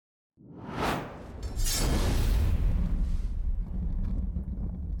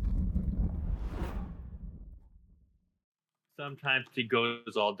Sometimes he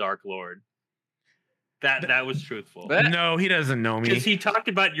goes all Dark Lord. That was truthful. No, he doesn't know me. Because he talked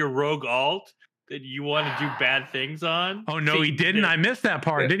about your rogue alt that you want to do bad things on. Oh, no, he didn't. I missed that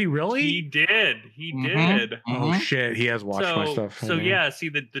part. Did he really? He did. He did. Oh, shit. He has watched my stuff. So, yeah, see,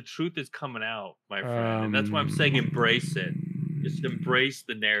 the truth is coming out, my friend. And that's why I'm saying embrace it. Just embrace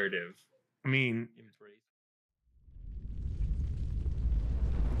the narrative. I mean...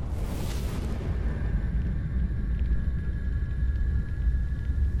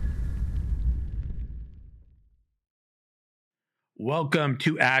 Welcome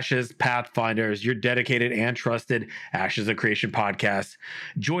to Ashes Pathfinders, your dedicated and trusted Ashes of Creation podcast.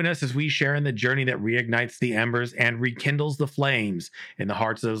 Join us as we share in the journey that reignites the embers and rekindles the flames in the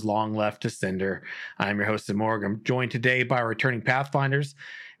hearts of those long left to cinder. I'm your host, Simurgh. I'm joined today by our returning Pathfinders.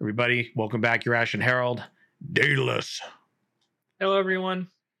 Everybody, welcome back, your Ashen Herald, Daedalus. Hello, everyone.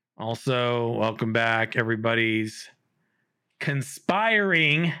 Also, welcome back, everybody's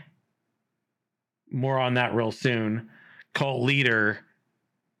conspiring. More on that real soon. Cult leader,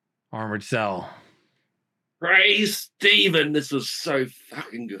 Armored Cell. Praise Steven. This was so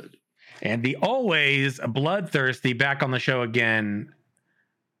fucking good. And the always bloodthirsty, back on the show again,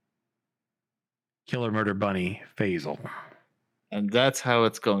 Killer Murder Bunny, Faisal. And that's how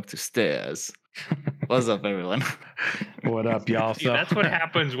it's going to stay as. What's up, everyone? What up, y'all? See, that's what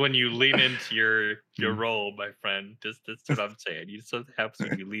happens when you lean into your role, my friend. That's what I'm saying. That's what happens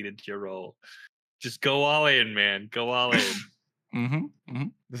when you lean into your role. Just go all in, man. Go all in.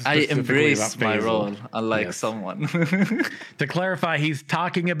 I embrace my role, unlike someone. To clarify, he's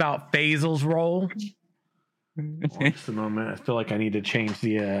talking about Faisal's role. Just a moment. I feel like I need to change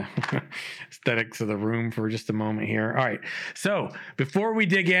the aesthetics of the room for just a moment here. All right. So before we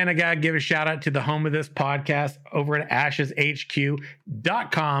dig in, I got to give a shout out to the home of this podcast over at asheshq.com,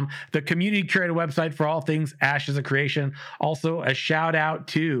 the community created website for all things Ashes of Creation. Also, a shout out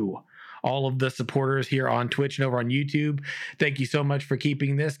to all of the supporters here on Twitch and over on YouTube. Thank you so much for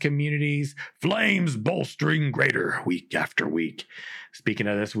keeping this community's flames bolstering greater week after week. Speaking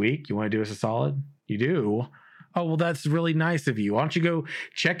of this week, you want to do us a solid? You do? Oh, well, that's really nice of you. Why don't you go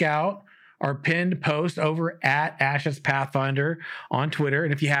check out our pinned post over at Ashes Pathfinder on Twitter.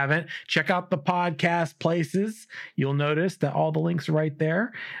 And if you haven't, check out the podcast places. You'll notice that all the links are right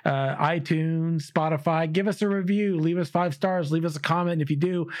there. iTunes, Spotify. Give us a review. Leave us 5 stars. Leave us a comment. And if you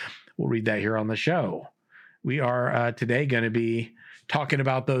do, we'll read that here on the show. We are today going to be talking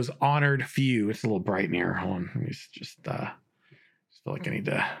about those honored few. It's a little bright in here. Hold on. It's just feel like I need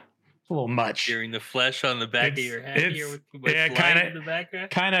to... a little much. Hearing the flesh on the back of your head here with kind in the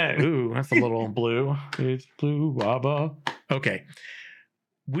background. Ooh, that's a little blue. It's blue, Baba. Okay.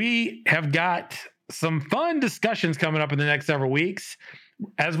 We have got some fun discussions coming up in the next several weeks.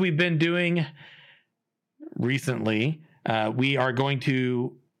 As we've been doing recently, we are going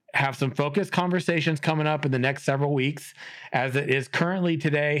to have some focused conversations coming up in the next several weeks. As it is currently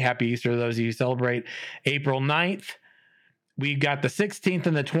today, happy Easter to those of you who celebrate, April 9th. We've got the 16th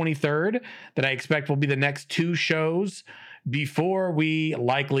and the 23rd that I expect will be the next 2 shows before we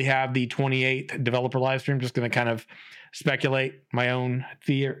likely have the 28th developer live stream. Just going to kind of speculate my own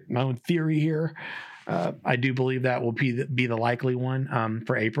theory here. I do believe that will be the likely one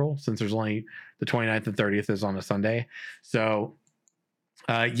for April, since there's only the 29th and 30th is on a Sunday. So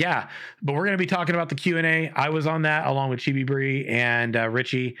but we're going to be talking about the Q&A. I was on that along with Chibi Bree and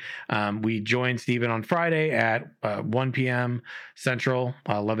Richie. We joined Steven on Friday at 1 p.m. Central,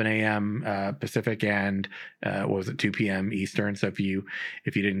 11 a.m. Pacific, and 2 p.m. Eastern. So if you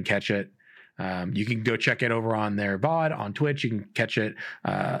didn't catch it, you can go check it over on their VOD on Twitch. You can catch it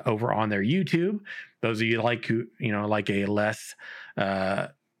over on their YouTube. Those of you like a less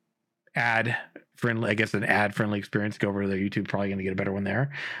ad friendly, I guess an ad friendly experience, go over to their YouTube. Probably going to get a better one there.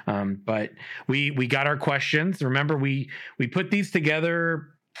 But we got our questions. Remember, we put these together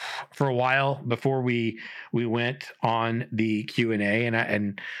for a while before we went on the Q&A,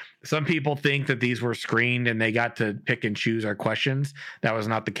 and some people think that these were screened and they got to pick and choose our questions. That was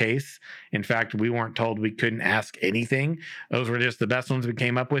not the case. In fact, we weren't told we couldn't ask anything. Those were just the best ones we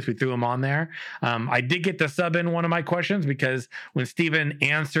came up with. We threw them on there. I did get to sub in one of my questions because when Steven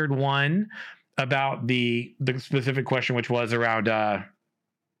answered one about the specific question, which was around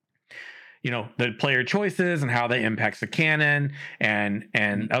the player choices and how that impacts the canon and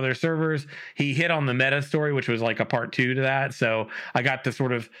other servers, he hit on the meta story, which was like a part 2 to that. So I got to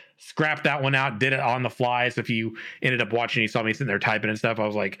sort of scrapped that one out, did it on the fly. So if you ended up watching, you saw me sitting there typing and stuff, I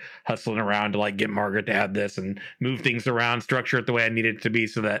was like hustling around to like get Margaret to add this and move things around, structure it the way I needed it to be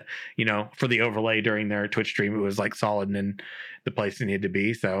so that, you know, for the overlay during their Twitch stream, it was like solid and in the place it needed to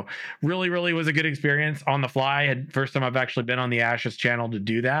be. So really was a good experience on the fly. First time I've actually been on the Ashes channel to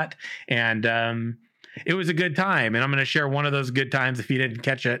do that. And it was a good time, and I'm going to share one of those good times if you didn't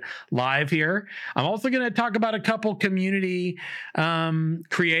catch it live here. I'm also going to talk about a couple community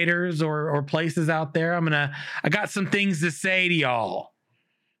creators or places out there. I got some things to say to y'all.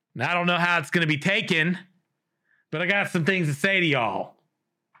 And I don't know how it's going to be taken, but I got some things to say to y'all.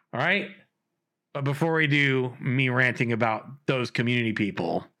 All right? But before we do me ranting about those community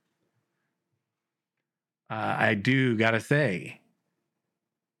people, I do got to say,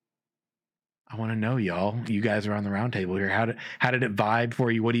 I want to know, y'all. You guys are on the round table here. How did it vibe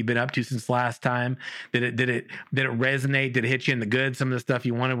for you? What have you been up to since last time? Did it resonate? Did it hit you in the good? Some of the stuff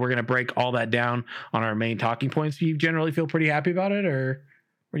you wanted. We're gonna break all that down on our main talking points. Do you generally feel pretty happy about it, or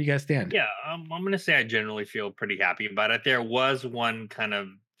where do you guys stand? Yeah, I'm gonna say I generally feel pretty happy about it. There was one kind of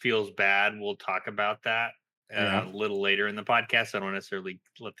feels bad. We'll talk about that a little later in the podcast. I don't necessarily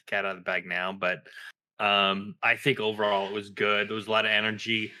let the cat out of the bag now, but I think overall it was good. There was a lot of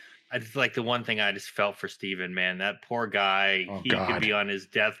energy. I just like the one thing I just felt for Steven, man. That poor guy. Could be on his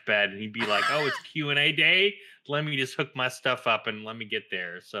deathbed and he'd be like, "Oh, it's Q&A day. Let me just hook my stuff up and let me get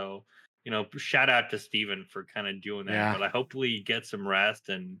there." So, you know, shout out to Steven for kind of doing that. Yeah. But I hopefully he gets some rest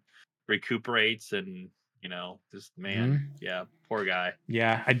and recuperates and, you know, this man, yeah, poor guy.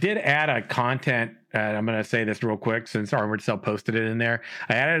 Yeah, I did add a content. I'm going to say this real quick since Armored Cell posted it in there.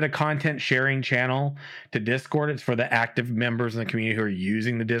 I added a content sharing channel to Discord. It's for the active members in the community who are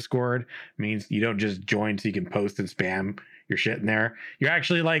using the Discord. It means you don't just join so you can post and spam your shit in there. You're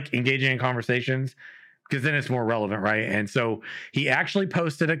actually like engaging in conversations because then it's more relevant, right? And so he actually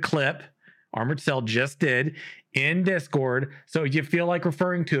posted a clip. Armored Cell just did in Discord. So if you feel like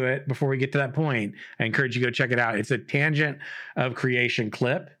referring to it before we get to that point, I encourage you to go check it out. It's a tangent of creation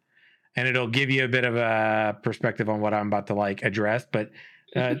clip, and it'll give you a bit of a perspective on what I'm about to like address. But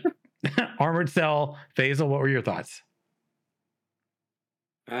Armored Cell, Faisal, what were your thoughts?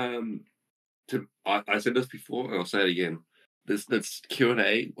 I said this before, and I'll say it again. This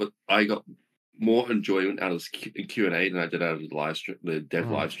Q&A, what I got more enjoyment out of this Q&A than I did out of the live stream, the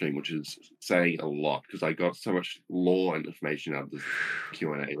dev live stream, which is saying a lot because I got so much lore and information out of this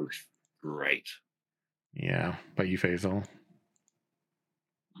Q&A. It was great. Yeah, but you, Faisal?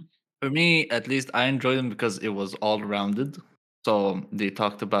 For me, at least, I enjoyed them because it was all rounded. So they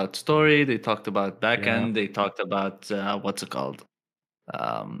talked about story, they talked about backend, they talked about what's it called?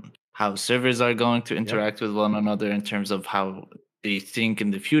 How servers are going to interact with one another in terms of how they think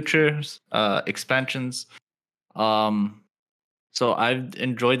in the future, expansions. So I've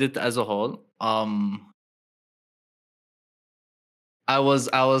enjoyed it as a whole. I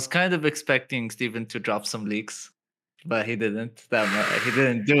was kind of expecting Steven to drop some leaks, but he didn't that much. He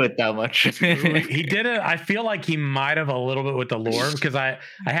didn't do it that much. He did it. I feel like he might have a little bit with the lore because I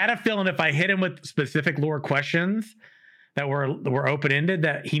had a feeling if I hit him with specific lore questions that were open ended,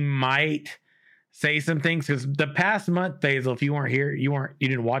 that he might say some things. Because the past month, Faisal, if you weren't here, you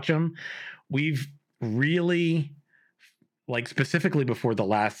didn't watch them. We've really, like specifically before the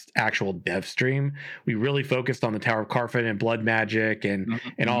last actual dev stream, we really focused on the Tower of Carfin and blood magic and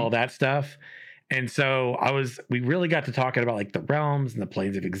all of that stuff. And so we really got to talking about like the realms and the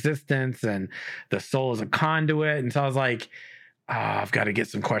planes of existence and the soul as a conduit. And so I was like, I've got to get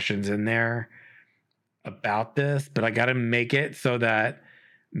some questions in there about this, but I got to make it so that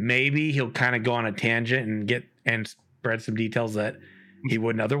maybe he'll kind of go on a tangent and spread some details that he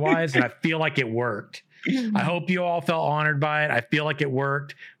wouldn't otherwise. And I feel like it worked. I hope you all felt honored by it. I feel like it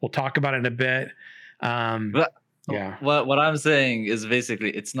worked. We'll talk about it in a bit. Yeah. What I'm saying is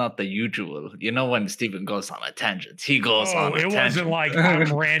basically it's not the usual. You know when Steven goes on a tangent, he goes on a tangent. It wasn't like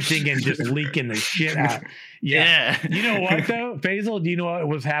I'm ranting and just leaking the shit out. Yeah. You know what though, Faisal? Do you know what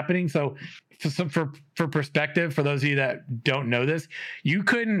was happening? So for perspective, for those of you that don't know this, you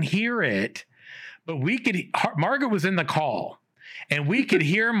couldn't hear it, but Margaret was in the call. And we could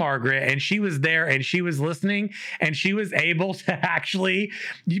hear Margaret, and she was there, and she was listening, and she was able to actually,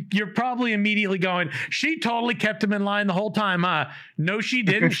 you're probably immediately going, she totally kept him in line the whole time, huh? No, she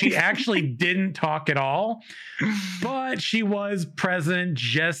didn't. She actually didn't talk at all, but she was present,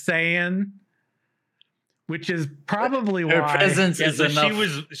 just saying, which is probably why. Her presence is enough.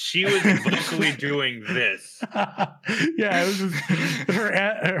 She was vocally doing this. Yeah, it was just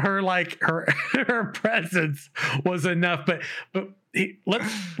her presence was enough. But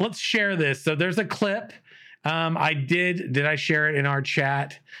let's share this. So there's a clip. Did I share it in our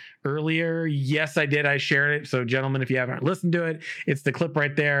chat earlier? Yes, I did. I shared it. So, gentlemen, if you haven't listened to it, it's the clip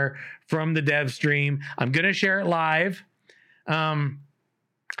right there from the dev stream. I'm going to share it live.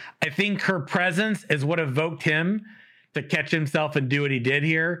 I think her presence is what evoked him to catch himself and do what he did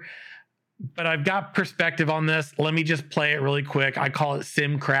here. But I've got perspective on this. Let me just play it really quick. I call it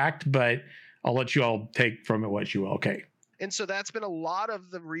sim cracked, but I'll let you all take from it what you will. Okay. And so that's been a lot of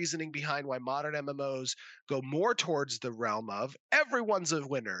the reasoning behind why modern MMOs go more towards the realm of everyone's a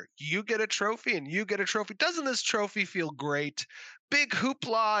winner. You get a trophy and you get a trophy. Doesn't this trophy feel great? Big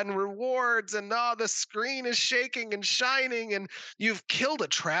hoopla and rewards, and the screen is shaking and shining, and you've killed a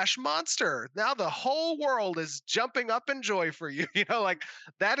trash monster. Now the whole world is jumping up in joy for you. Like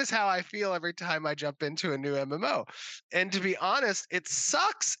that is how I feel every time I jump into a new MMO. And to be honest, it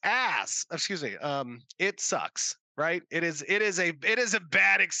sucks ass. Excuse me. It sucks. Right? It is a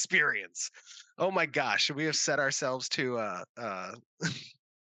bad experience. Oh my gosh, we have set ourselves to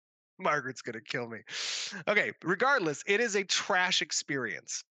Margaret's gonna kill me. Okay, regardless, it is a trash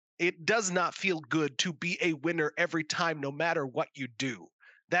experience. It does not feel good to be a winner every time, no matter what you do.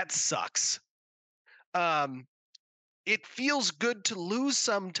 That sucks. It feels good to lose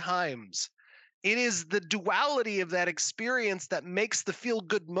sometimes. It is the duality of that experience that makes the feel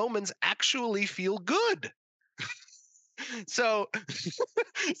good moments actually feel good. So,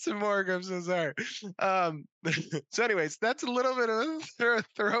 Simurgh, I'm so sorry. So, anyways, that's a little bit of a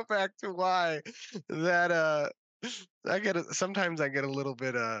throwback to why that sometimes I get a little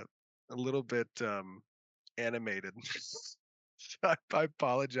bit animated. I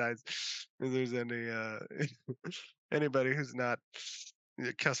apologize if there's anybody who's not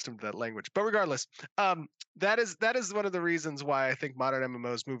accustomed to that language. But regardless, that is one of the reasons why I think modern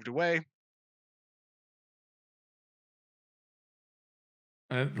MMOs moved away.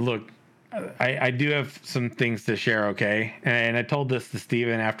 Look, I do have some things to share, okay? And I told this to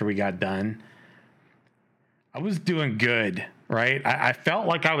Steven after we got done. I was doing good, right? I felt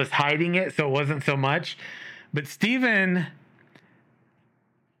like I was hiding it, so it wasn't so much. But Steven,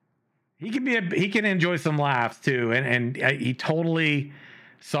 he can enjoy some laughs too, and he totally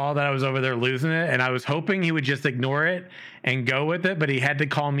saw that I was over there losing it, and I was hoping he would just ignore it and go with it, but he had to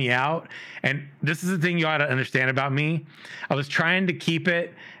call me out. And this is the thing you ought to understand about me. I was trying to keep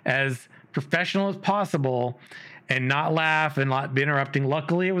it as professional as possible and not laugh and not be interrupting.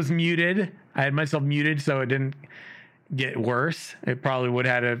 Luckily, it was muted. I had myself muted so it didn't get worse. It probably would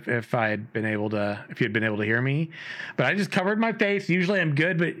have if you had been able to hear me. But I just covered my face. Usually I'm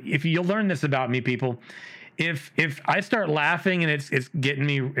good, but if you'll learn this about me, people, if I start laughing and it's getting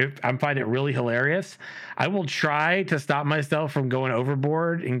me, if I'm finding it really hilarious, I will try to stop myself from going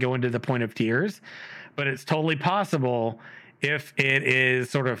overboard and going to the point of tears. But it's totally possible if it is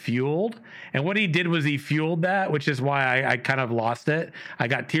sort of fueled. And what he did was he fueled that, which is why I kind of lost it. I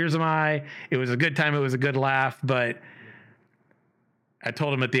got tears in my eye. It was a good time. It was a good laugh. But I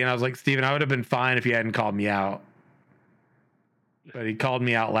told him at the end, I was like, Steven, I would have been fine if you hadn't called me out. But he called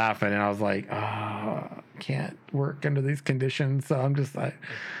me out laughing, and I was like, can't work under these conditions. So I'm just like,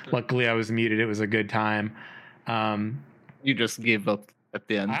 luckily I was muted. It was a good time. You just gave up at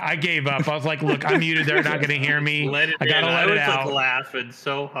the end. I gave up. I was like, look, I'm muted. They're not going to hear me. I got to let it out. I was laughing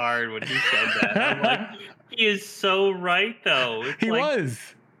so hard when he said that. I'm like, he is so right, though. He was.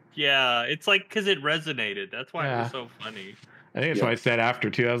 Yeah, it's like because it resonated. That's why it was so funny. I think that's what I said after,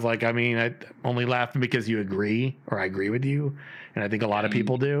 too. I was like, I mean, I'm only laughing because you agree or I agree with you. And I think a lot of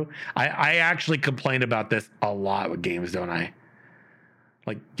people do. I actually complain about this a lot with games, don't I?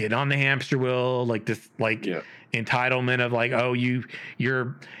 Like, get on the hamster wheel, like this, entitlement of like, oh, you've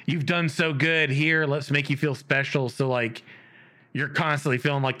done so good here. Let's make you feel special. So like, you're constantly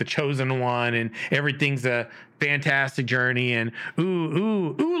feeling like the chosen one, and everything's a fantastic journey. And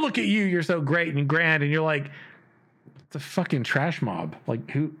ooh, look at you. You're so great and grand. And you're like, it's a fucking trash mob. Like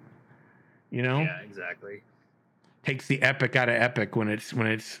who, Yeah, exactly. Takes the epic out of epic when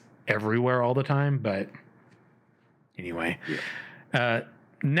it's everywhere all the time. But anyway,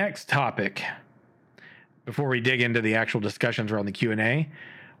 next topic before we dig into the actual discussions around the Q&A.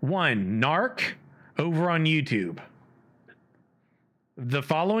 One, Narc over on YouTube. The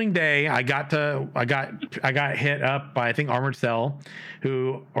following day, I got hit up by, I think, Armored Cell,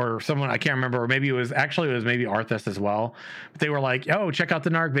 or someone, I can't remember, or maybe it was Arthas as well. But they were like, "Oh, check out the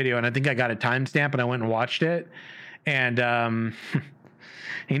Narc video," and I think I got a timestamp, and I went and watched it. And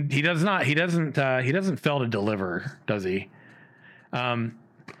he doesn't fail to deliver, does he?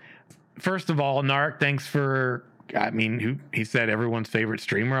 First of all, Narc, thanks for. I mean, he said everyone's favorite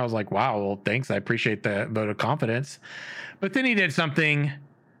streamer. I was like, wow, well, thanks. I appreciate the vote of confidence. But then he did something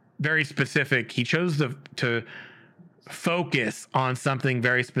very specific. He chose to focus on something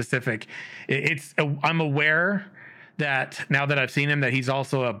very specific. I'm aware that now that I've seen him, that he's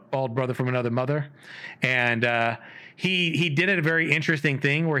also a bald brother from another mother, and he did a very interesting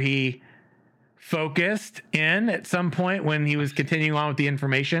thing where he focused in at some point when he was continuing on with the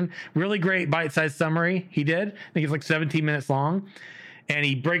information. Really great bite-sized summary he did. I think it's like 17 minutes long, and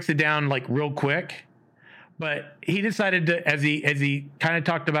he breaks it down like real quick. But he decided to, as he kind of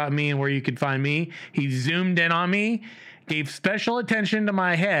talked about me and where you could find me, he zoomed in on me, gave special attention to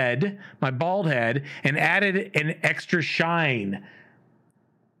my head, my bald head, and added an extra shine.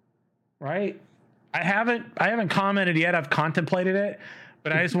 Right? I haven't commented yet. I've contemplated it,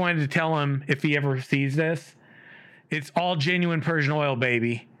 but I just wanted to tell him, if he ever sees this, it's all genuine Persian oil,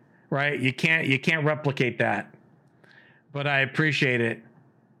 baby. Right? You can't replicate that. But I appreciate it.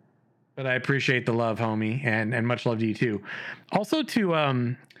 But I appreciate the love, homie, and much love to you too. Also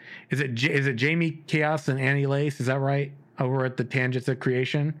to is it Jamie Chaos and Annie Lace? Is that right? Over at the Tangents of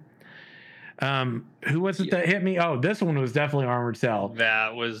Creation. Who was it that hit me? Oh, this one was definitely Armored Cell.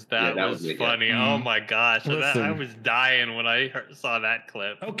 That was funny. Yeah. Oh my gosh, I was dying when I saw that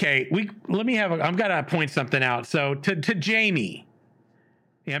clip. Okay, I'm gotta point something out. So to Jamie,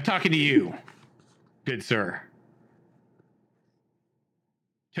 yeah, I'm talking to you, good sir.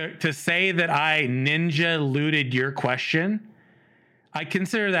 To say that I ninja looted your question, I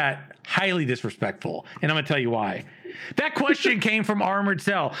consider that highly disrespectful, and I'm going to tell you why. That question came from Armored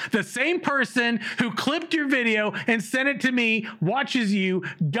Cell. The same person who clipped your video and sent it to me, watches you,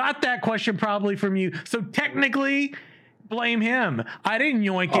 got that question probably from you. So technically, blame him. I didn't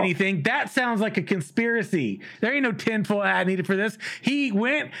yoink anything. That sounds like a conspiracy. There ain't no tinfoil hat needed for this. He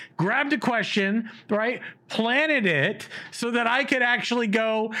went, grabbed a question, right? Planted it so that I could actually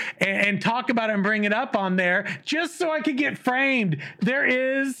go and talk about it and bring it up on there just so I could get framed. There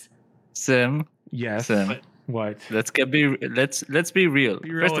is Sim. Yes. Sim. What? Let's be real.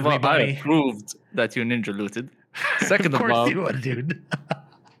 First of all, I proved that you ninja looted. Second of all, course you would, dude.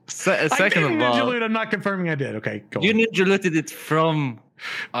 Second of all, ninja loot. I'm not confirming I did. Okay, go on. You ninja looted it from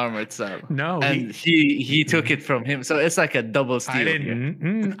Armored Cell. No, and he took it from him. So it's like a double steal. I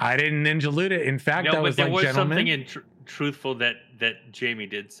didn't ninja loot it. In fact, no, I was there like, was gentlemen. Something truthful that Jamie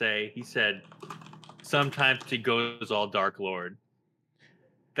did say. He said sometimes he goes all Dark Lord.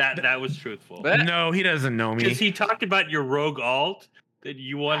 That was truthful. No, he doesn't know me. Because he talked about your rogue alt that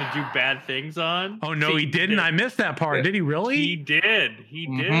you want to do bad things on. Oh no, he didn't. I missed that part. Did he really? He did. He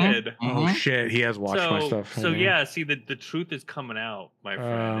did. Oh shit, he has watched my stuff. So yeah, see, the truth is coming out, my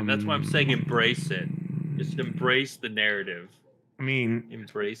friend, and that's why I'm saying embrace it. Just embrace the narrative. I mean,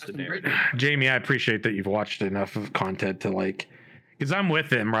 embrace the narrative. Jamie, I appreciate that you've watched enough of content to like, because I'm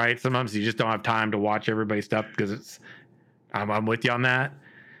with him, right? Sometimes you just don't have time to watch everybody's stuff because I'm with you on that.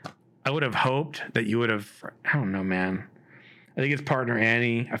 I would have hoped that you would have. I don't know, man. I think his partner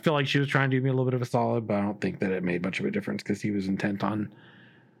Annie, I feel like she was trying to do me a little bit of a solid, but I don't think that it made much of a difference because he was intent on.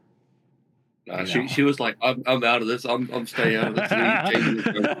 She was like, "I'm out of this. I'm staying out of this."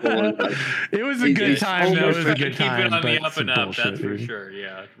 It was a good time. Though. It was a good time. Keep it on the up and up. Bullshit, That's for dude. sure.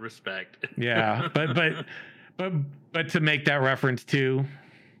 Yeah, respect. Yeah, but to make that reference to,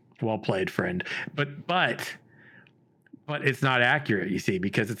 well played, friend. But it's not accurate. You see,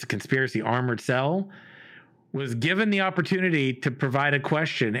 because it's a conspiracy. Armored Cell was given the opportunity to provide a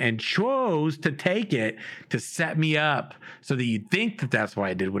question and chose to take it to set me up so that you'd think that that's why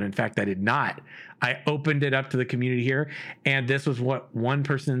I did, when in fact I did not. I opened it up to the community here, and this was what one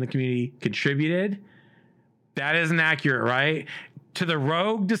person in the community contributed. That isn't accurate, right? To the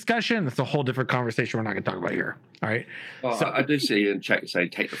rogue discussion, that's a whole different conversation we're not going to talk about here. All right. Well, so, I do see you in chat saying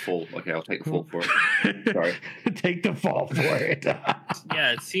take the fall. Okay, I'll take the fall for it. Sorry. Take the fall for it.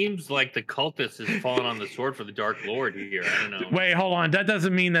 Yeah, it seems like the cultist is falling on the sword for the Dark Lord here. I don't know. Wait, hold on. That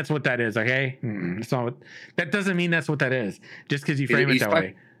doesn't mean that's what that is, okay? It's not. That doesn't mean that's what that is. Just because you frame it that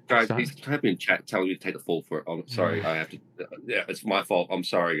way. Guys, he's typing in chat telling you to take the fall for it. I'm sorry, I have to. Yeah, it's my fault. I'm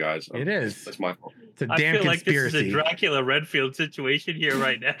sorry, guys. It is. It's my fault. It's a damn conspiracy. I feel like this is a Dracula Redfield situation here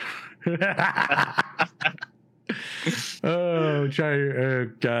right now. Oh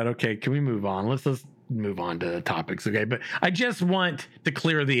God. Okay, can we move on? Let's move on to topics, okay? But I just want to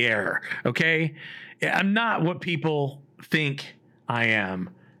clear the air, okay? I'm not what people think I am.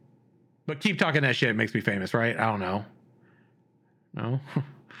 But keep talking that shit. It makes me famous, right? I don't know. No?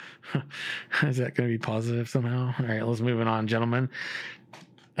 Is that going to be positive somehow? All right, let's move on, gentlemen.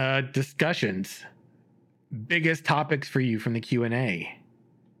 Discussions. Biggest topics for you from the Q&A.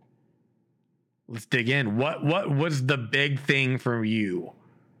 Let's dig in. What was the big thing for you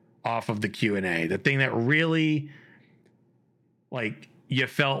off of the Q&A? The thing that really, like, you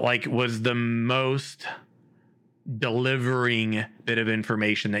felt like was the most delivering bit of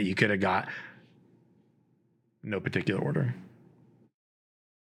information that you could have got. No particular order.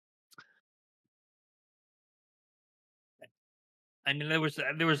 I mean,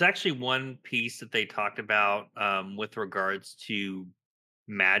 there was actually one piece that they talked about with regards to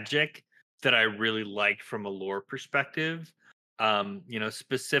magic that I really liked from a lore perspective.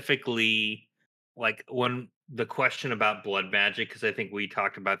 Specifically, like when the question about blood magic, because I think we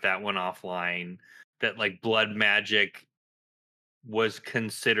talked about that one offline, that like blood magic was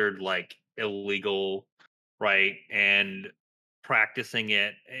considered like illegal, right? And practicing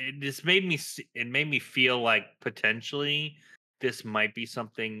it just it made me feel like potentially this might be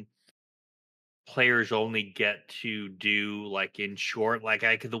something players only get to do like in short. Like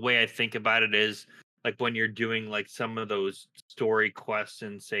the way I think about it is like when you're doing like some of those story quests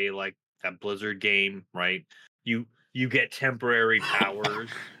in say like that Blizzard game, right? You get temporary powers where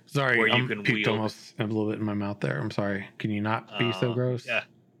Sorry, you I'm can puked wield. almost a little bit in my mouth there. I'm sorry. Can you not be so gross? Yeah.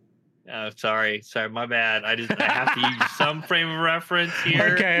 Sorry, my bad. I have to use some frame of reference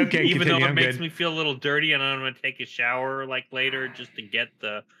here. Okay. Even though continue, it I'm makes good. me feel a little dirty, and I'm gonna take a shower like later just to get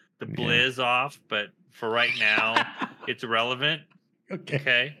the blizz off. But for right now, it's irrelevant.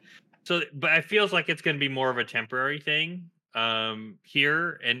 Okay. So, but it feels like it's gonna be more of a temporary thing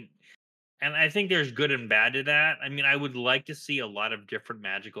here, and I think there's good and bad to that. I mean, I would like to see a lot of different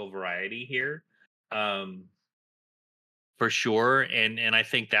magical variety here. For sure, and I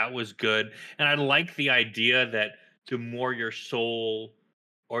think that was good, and I like the idea that the more your soul,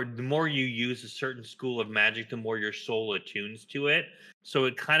 or the more you use a certain school of magic, the more your soul attunes to it. So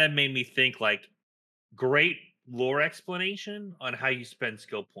it kind of made me think like, great lore explanation on how you spend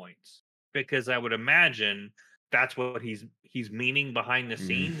skill points, because I would imagine that's what he's meaning behind the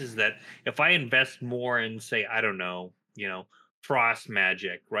scenes, is that if I invest more in say, I don't know, frost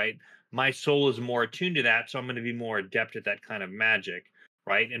magic, right, my soul is more attuned to that, so I'm going to be more adept at that kind of magic,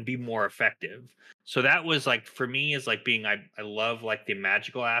 right, and be more effective. So that was like, for me, is like being, I love like the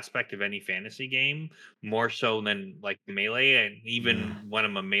magical aspect of any fantasy game more so than like melee. And even when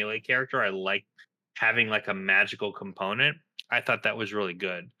I'm a melee character, I like having like a magical component. I thought that was really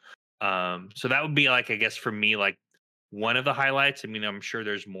good. So that would be like, I guess for me, like one of the highlights. I mean, I'm sure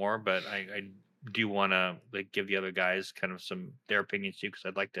there's more, but I do want to like give the other guys kind of their opinions too, because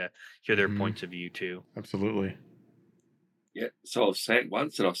I'd like to hear their points of view too. Absolutely. Yeah. So I'll say it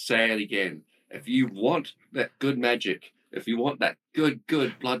once and I'll say it again. If you want that good magic, if you want that good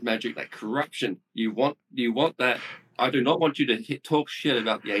blood magic, that corruption, you want that. I do not want you to talk shit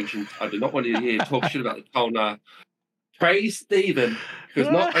about the ancients. I do not want you to hear talk shit about the Tolnar. Praise Stephen,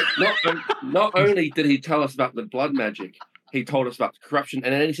 because not only did he tell us about the blood magic, he told us about the corruption,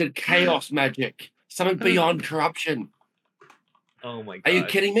 and then he said chaos magic, something beyond corruption. Oh my god! Are you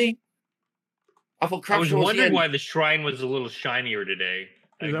kidding me? I thought corruption I was wondering the why the shrine was a little shinier today.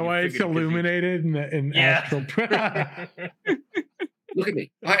 Is that why it's illuminated in astral? Look at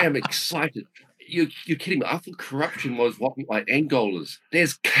me! I am excited. You're kidding me? I thought corruption was what my end goal is.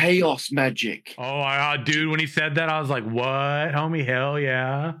 There's chaos magic. Oh, dude! When he said that, I was like, "What, homie? Hell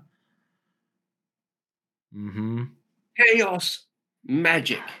yeah!" Chaos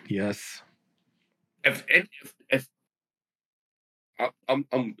magic. Yes. If I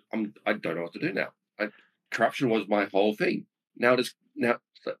don't know what to do now. Corruption was my whole thing. Now,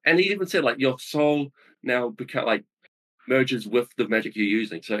 and he even said like your soul now become like merges with the magic you're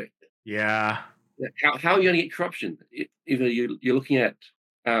using. So yeah, how are you going to get corruption? Either you're looking at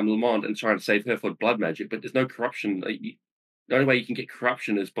Lamont and trying to save her for blood magic, but there's no corruption. The only way you can get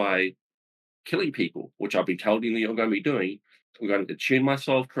corruption is by killing people, which I've been telling you you're going to be doing. I'm going to attune my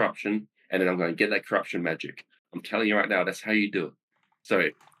soul of corruption, and then I'm going to get that corruption magic. I'm telling you right now, that's how you do it. So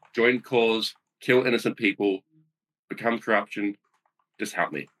join cause, kill innocent people, become corruption. Just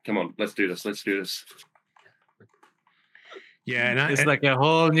help me. Come on, let's do this. Yeah, and it's like a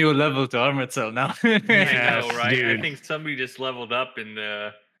whole new level to Armored Cell now. I know, right? Dude. I think somebody just leveled up in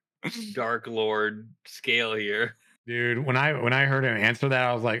the Dark Lord scale here. Dude, when I heard him answer that,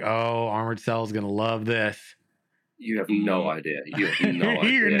 I was like, "Oh, Armored Cell is gonna love this." You have no idea. You have no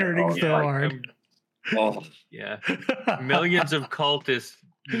idea. You're nerding so hard. Oh yeah, millions of cultists,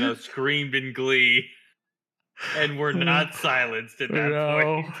 screamed in glee, and were not silenced at that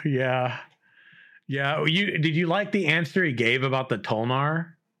point. Yeah. Did you like the answer he gave about the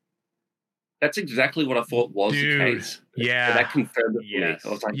Tolnar? That's exactly what I thought was the case. Yeah, and that confirmed it for me. I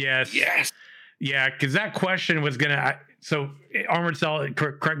was like, yes. Yeah, because that question was gonna. So Armored Cell,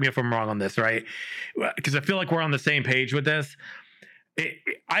 correct me if I'm wrong on this, right? Because I feel like we're on the same page with this.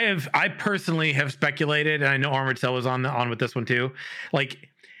 I personally have speculated, and I know Armored Cell was on with this one too. Like,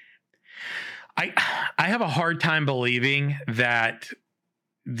 I have a hard time believing that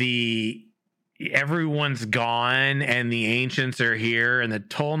everyone's gone and the ancients are here and the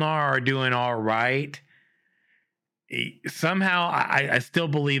Tolnar are doing all right. Somehow I still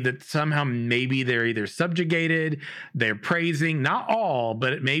believe that somehow maybe they're either subjugated, they're praising, not all,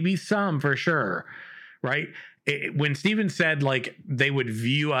 but maybe some for sure, right? When Steven said like they would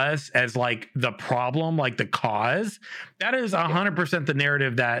view us as like the problem, like the cause, that is 100% the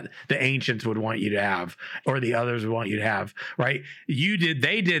narrative that the ancients would want you to have, or the others would want you to have, right?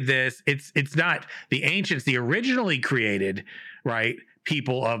 They did this. It's not the ancients, the originally created, right,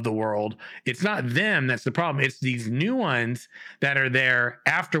 people of the world. It's not them that's the problem. It's these new ones that are there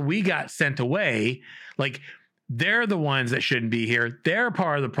after we got sent away. Like, they're the ones that shouldn't be here. They're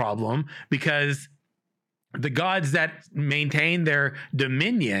part of the problem, because the gods that maintain their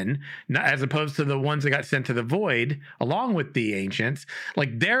dominion, as opposed to the ones that got sent to the void along with the ancients,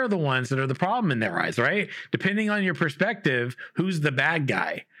 like, they're the ones that are the problem in their eyes, right? Depending on your perspective, who's the bad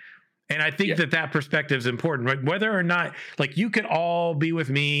guy? And I think that perspective is important, right? Whether or not, like, you could all be with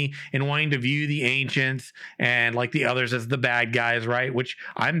me in wanting to view the ancients and like the others as the bad guys, right? Which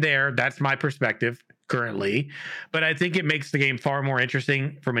I'm there. That's my perspective currently. But I think it makes the game far more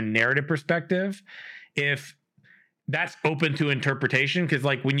interesting from a narrative perspective if that's open to interpretation. Because,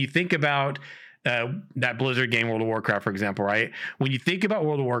 like, when you think about that Blizzard game, World of Warcraft, for example, right? When you think about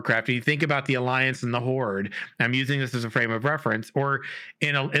World of Warcraft and you think about the Alliance and the Horde, I'm using this as a frame of reference, or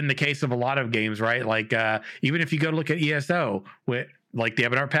in the case of a lot of games, right? Like, even if you go to look at ESO with like the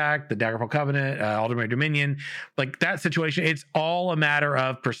Ebonheart Pact, the Daggerfall Covenant, Aldermary Dominion, like that situation, it's all a matter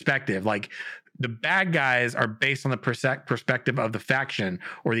of perspective. Like, the bad guys are based on the perspective of the faction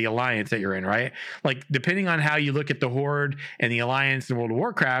or the alliance that you're in, right? Like, depending on how you look at the Horde and the Alliance in World of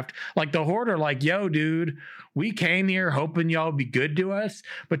Warcraft, like, the Horde are like, yo, dude, we came here hoping y'all would be good to us,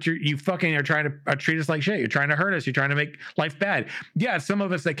 but you fucking are trying to treat us like shit. You're trying to hurt us. You're trying to make life bad. Yeah, some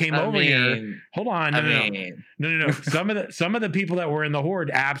of us that came over here. Hold on, no. Some of the people that were in the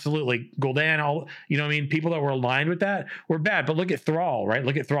Horde, absolutely, Gul'dan, all, you know what I mean? People that were aligned with that were bad. But look at Thrall, right?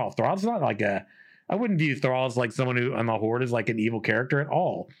 Look at Thrall. Thrall's not like I wouldn't view Thrall as like someone who on the Horde is like an evil character at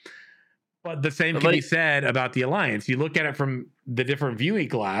all. But the same can be said about the Alliance. You look at it from the different viewing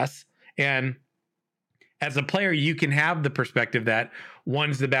glass, and as a player, you can have the perspective that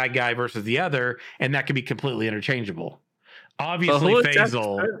one's the bad guy versus the other, and that can be completely interchangeable. Obviously,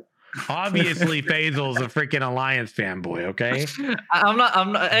 Faisal. Obviously, Faisal's a freaking Alliance fanboy. Okay, I'm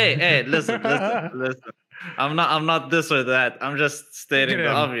not. Hey, listen. I'm not this or that. I'm just stating the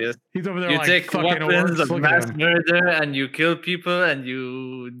obvious. He's over there. You like take weapons of mass murder and you kill people and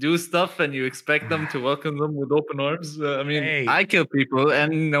you do stuff and you expect them to welcome them with open arms. I kill people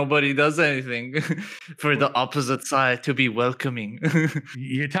and nobody does anything for the opposite side to be welcoming.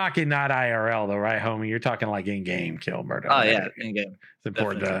 You're talking not IRL though, right, homie? You're talking like in-game kill murder. Oh yeah, in-game. It's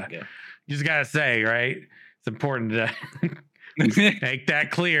important you just gotta say, right? It's important to make that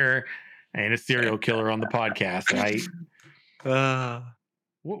clear. I ain't a serial killer on the podcast, right?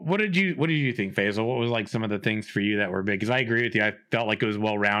 What did you think, Faisal? What was like some of the things for you that were big? Because I agree with you. I felt like it was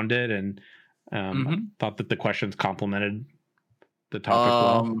well rounded, and thought that the questions complemented the topic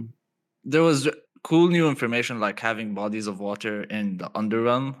well. There was cool new information, like having bodies of water in the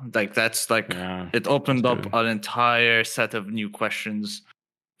Underrealm. Like, that's like it opened up an entire set of new questions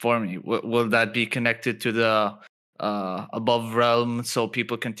for me. Will that be connected to the above realm, so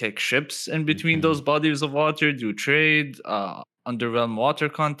people can take ships in between those bodies of water, do trade, underrealm water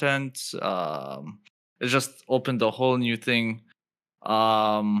content? It just opened a whole new thing.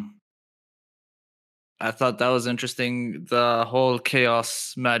 I thought that was interesting. The whole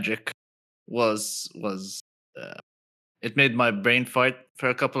chaos magic was it made my brain fart for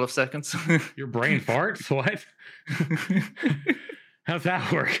a couple of seconds. Your brain farts? What? How's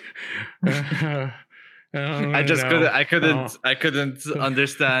that work? I couldn't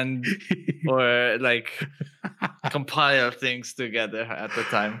understand or like compile things together at the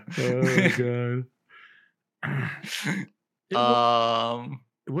time. Oh god.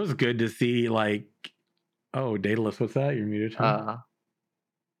 It was good to see, like, Daedalus, what's that? You're muted, homie.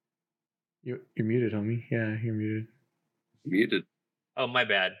 You're muted, homie. Yeah, you're muted. Muted. Oh, my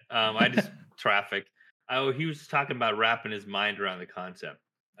bad. I just traffic. Oh, he was talking about wrapping his mind around the concept,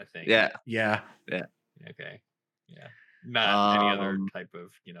 I think. Yeah. Okay. Yeah. Not any other type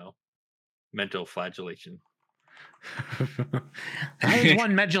of, mental flagellation. How does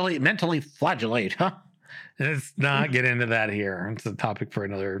one mentally flagellate, huh? Let's not get into that here. It's a topic for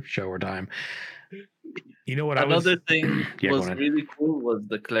another show or time. You know what? Another thing was really cool was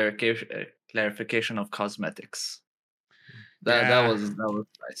the clarification of cosmetics. That was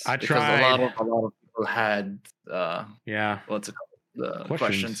nice. I because a lot tried. of people had Yeah. what's it called? Questions.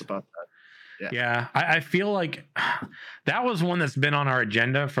 Questions about that. Yeah. I feel like that was one that's been on our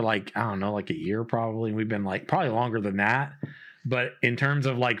agenda for like, I don't know, like a year probably. We've been like probably longer than that. But in terms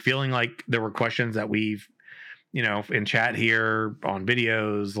of like feeling like there were questions that we've, in chat here, on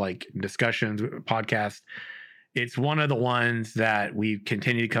videos, like discussions, podcasts, it's one of the ones that we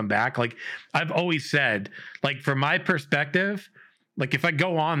continue to come back. Like I've always said, like from my perspective, like if I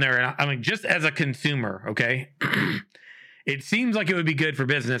go on there and I mean, just as a consumer, okay, it seems like it would be good for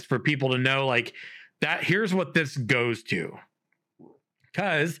business for people to know like that here's what this goes to.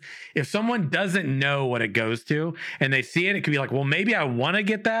 Because if someone doesn't know what it goes to and they see it, it could be like, well, maybe I want to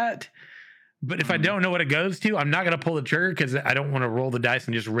get that. But if I don't know what it goes to, I'm not going to pull the trigger because I don't want to roll the dice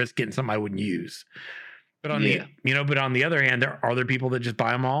and just risk getting something I wouldn't use. But on but on the other hand, there are there people that just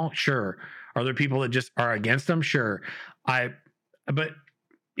buy them all. Sure. Are there people that just are against them? Sure. But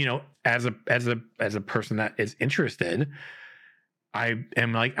as a person that is interested, I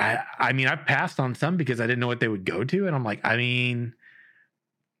am like, I mean, I've passed on some because I didn't know what they would go to. And I'm like, I mean,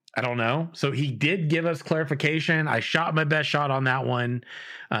 I don't know. So he did give us clarification. I shot my best shot on that one.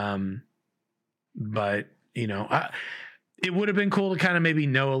 But it would have been cool to kind of maybe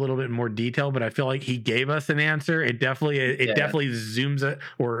know a little bit more detail, but I feel like he gave us an answer. It definitely zooms it,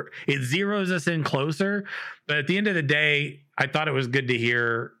 or it zeroes us in closer. But at the end of the day, I thought it was good to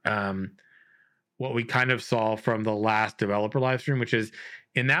hear what we kind of saw from the last developer live stream, which is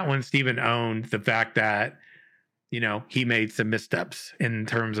in that one, Steven owned the fact that, he made some missteps in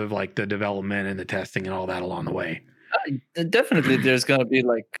terms of like the development and the testing and all that along the way. Definitely there's gonna be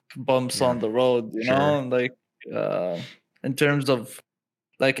like bumps on the road, like in terms of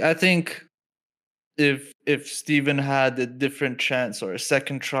like I think if Steven had a different chance or a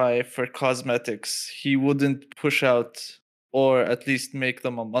second try for cosmetics, he wouldn't push out or at least make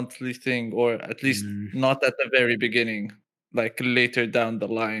them a monthly thing, or at least not at the very beginning. Like later down the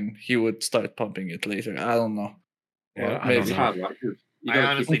line, he would start pumping it later. I don't know. Yeah, Well, maybe. it's hard, right? I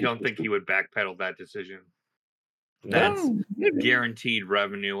honestly don't think he would backpedal that decision. That's guaranteed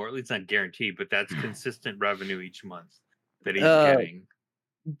revenue, or at least not guaranteed, but that's consistent revenue each month that he's getting.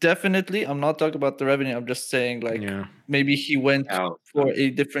 Definitely. I'm not talking about the revenue. I'm just saying like maybe he went for a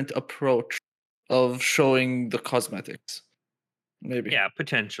different approach of showing the cosmetics. Maybe. Yeah,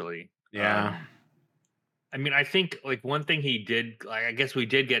 potentially. Yeah. I mean, I think like one thing he did, like I guess we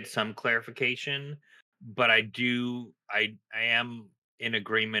did get some clarification, but I am in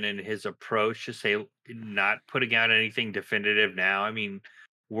agreement in his approach to say not putting out anything definitive now. I mean,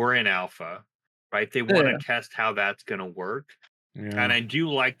 we're in alpha, right? They want to test how that's going to work. Yeah. And I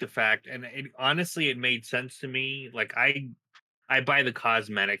do like the fact, and honestly, it made sense to me. Like I buy the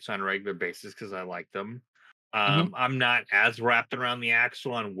cosmetics on a regular basis because I like them. I'm not as wrapped around the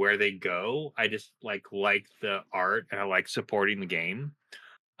axle on where they go. I just like the art and I like supporting the game.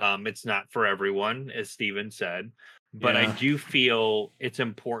 It's not for everyone, as Steven said, but I do feel it's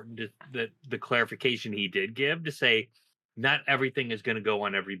important that the clarification he did give to say not everything is going to go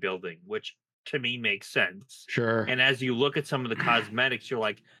on every building, which to me makes sense. Sure. And as you look at some of the cosmetics, you're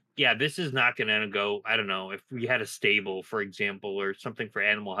like, yeah, this is not going to go. I don't know, if we had a stable, for example, or something for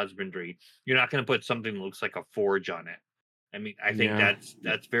animal husbandry, you're not going to put something that looks like a forge on it. I mean, I think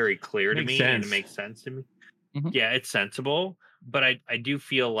that's very clear to me, and it makes sense to me. Yeah, it's sensible, but I do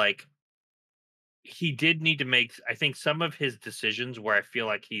feel like he did need to make, I think, some of his decisions where I feel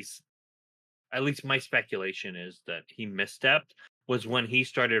like he's, at least my speculation is that he misstepped, was when he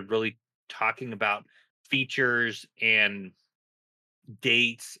started really talking about features and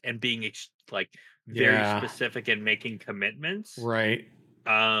dates and being like very specific and making commitments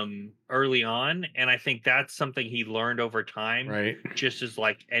early on. And I think that's something he learned over time, just as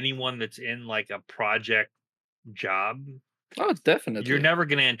like anyone that's in like a project job. Oh, definitely. You're never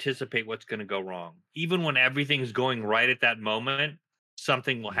going to anticipate what's going to go wrong. Even when everything's going right at that moment,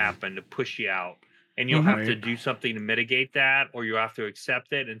 something will happen to push you out, and you'll have to do something to mitigate that, or you have to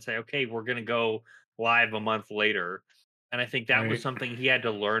accept it and say, okay, we're going to go live a month later. And I think that was something he had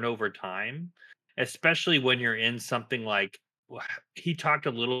to learn over time, especially when you're in something like, he talked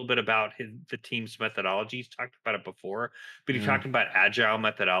a little bit about the team's methodology. He's talked about it before, but he talked about agile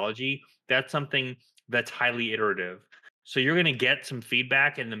methodology. That's something that's highly iterative. So you're going to get some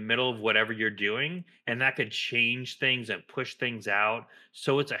feedback in the middle of whatever you're doing, and that could change things and push things out.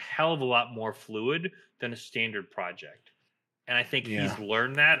 So it's a hell of a lot more fluid than a standard project. And I think he's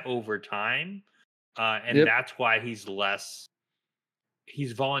learned that over time. And that's why he's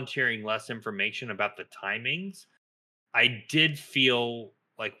volunteering less information about the timings. I did feel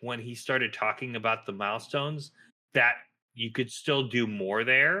like when he started talking about the milestones, that you could still do more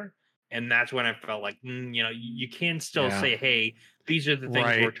there. And that's when I felt like, you can still say, hey, these are the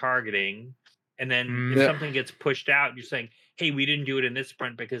things we're targeting. And then if something gets pushed out, you're saying, hey, we didn't do it in this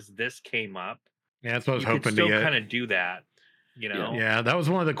sprint because this came up. Yeah, that's what I was you hoping could still to get. kind of do that, Yeah, that was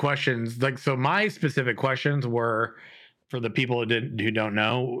one of the questions. Like, so my specific questions were for the people who don't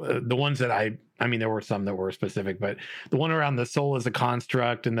know, the ones that I mean, there were some that were specific, but the one around the soul as a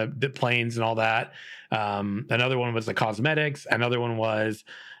construct and the planes and all that. Another one was the cosmetics. Another one was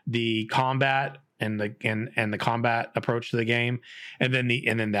the combat and the combat approach to the game, and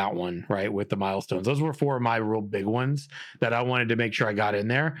then that one, right, with the milestones. Those were four of my real big ones that I wanted to make sure I got in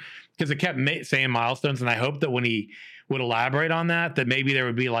there, because it kept saying milestones, and I hope that when he would elaborate on that maybe there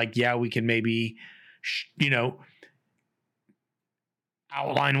would be like, yeah, we can maybe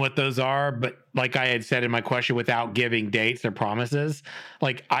outline what those are. But like I had said in my question, without giving dates or promises,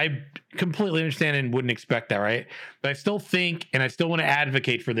 like, I completely understand and wouldn't expect that, right? But I still think, and I still want to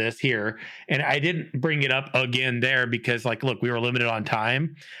advocate for this here, and I didn't bring it up again there because, like, look, we were limited on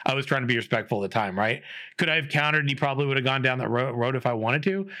time. I was trying to be respectful of the time, right? Could I have countered and he probably would have gone down that road if I wanted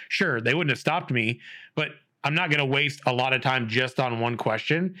to? Sure, they wouldn't have stopped me, but I'm not going to waste a lot of time just on one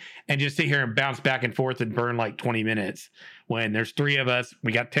question and just sit here and bounce back and forth and burn like 20 minutes when there's three of us.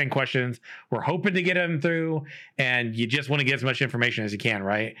 We got 10 questions. We're hoping to get them through, and you just want to get as much information as you can,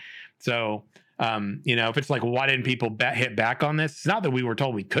 right? So, if it's like, why didn't people hit back on this? It's not that we were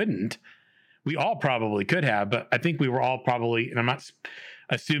told we couldn't. We all probably could have, but I think we were all probably, and I'm not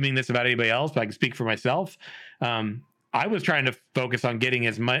assuming this about anybody else, but I can speak for myself. I was trying to focus on getting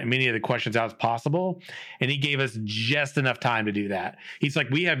as many of the questions out as possible, and he gave us just enough time to do that. He's like,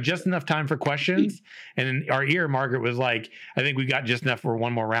 we have just enough time for questions. And in our ear, Margaret was like, I think we got just enough for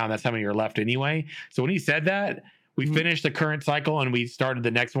one more round. That's how many are left anyway. So when he said that, we finished the current cycle and we started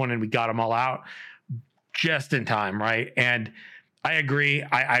the next one, and we got them all out just in time, right? And I agree.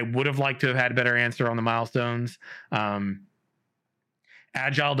 I would have liked to have had a better answer on the milestones.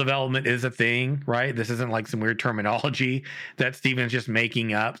 Agile development is a thing, right? This isn't like some weird terminology that Steven's just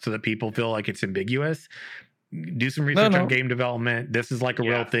making up so that people feel like it's ambiguous. Do some research on game development. This is like a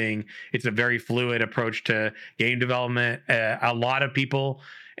real thing. It's a very fluid approach to game development. A lot of people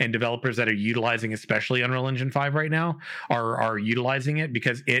and developers that are utilizing, especially Unreal Engine 5 right now, are utilizing it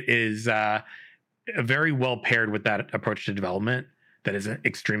because it is very well paired with that approach to development that is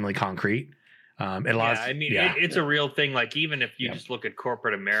extremely concrete. It allows, it's a real thing. Like, even if you just look at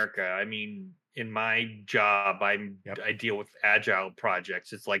corporate America, I mean, in my job, I deal with agile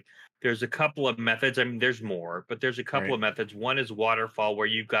projects. It's like there's a couple of methods. I mean, there's more, but there's a couple of methods. One is waterfall, where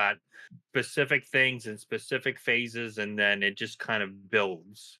you've got specific things in specific phases, and then it just kind of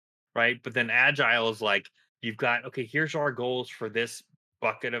builds, right? But then agile is like, you've got, okay, here's our goals for this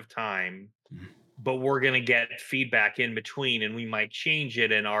bucket of time, but we're going to get feedback in between, and we might change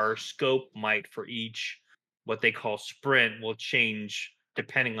it, and our scope might, for each what they call sprint, will change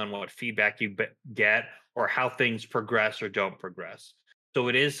depending on what feedback you get or how things progress or don't progress. So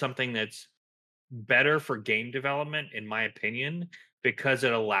it is something that's better for game development, in my opinion, because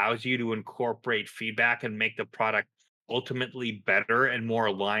it allows you to incorporate feedback and make the product ultimately better and more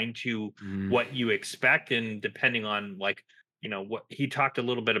aligned to what you expect. And depending on, like, what he talked a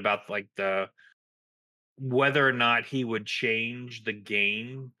little bit about, like whether or not he would change the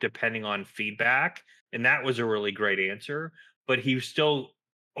game depending on feedback. And that was a really great answer, but he was still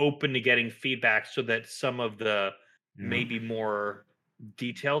open to getting feedback so that some of the maybe more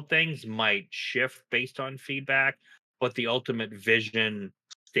detailed things might shift based on feedback, but the ultimate vision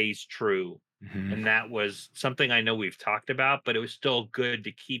stays true. And that was something I know we've talked about, but it was still good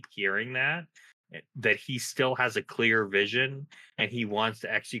to keep hearing that he still has a clear vision and he wants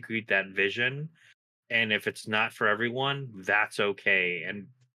to execute that vision. And if it's not for everyone, that's okay. And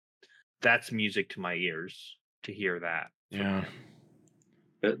that's music to my ears to hear that. Yeah.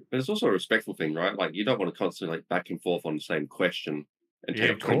 But it's also a respectful thing, right? Like, you don't want to constantly like back and forth on the same question and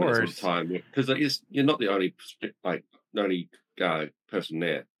take up 20 minutes of time, because you're not the only person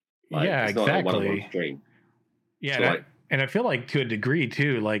there. Like, it's not a one-on-one stream. Yeah, So, and I feel like to a degree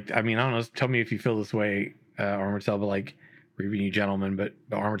too. Like, I mean, I don't know. Tell me if you feel this way, Armored Cell, but like, reviewing you gentlemen, but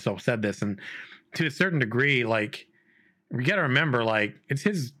Armored Cell said this, and to a certain degree, like, we got to remember, like, it's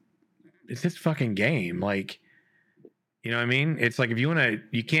his fucking game. Like, you know what I mean? It's like, if you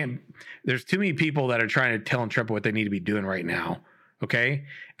can't, there's too many people that are trying to tell Intrepid what they need to be doing right now. Okay.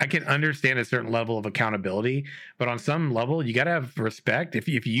 I can understand a certain level of accountability, but on some level, you got to have respect.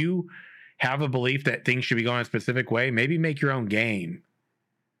 If you have a belief that things should be going a specific way, maybe make your own game.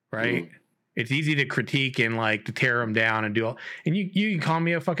 Right. It's easy to critique and like to tear them down and do all. And you can call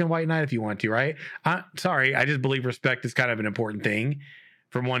me a fucking white knight if you want to, right? Sorry, I just believe respect is kind of an important thing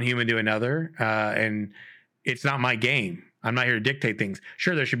from one human to another, and it's not my game. I'm not here to dictate things.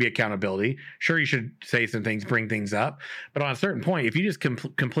 Sure, there should be accountability. Sure, you should say some things, bring things up. But on a certain point, if you just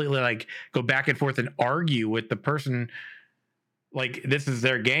completely like go back and forth and argue with the person, like this is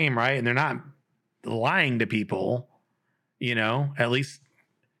their game, right? And they're not lying to people, at least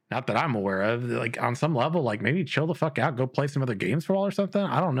not that I'm aware of. Like on some level, like maybe chill the fuck out, go play some other games for a while or something.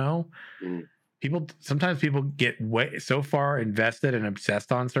 I don't know. Sometimes people get so far invested and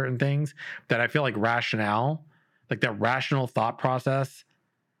obsessed on certain things that I feel like rationale, like that rational thought process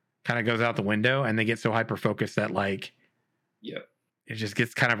kind of goes out the window, and they get so hyper focused that like, it just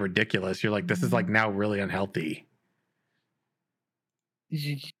gets kind of ridiculous. You're like, this is like now really unhealthy.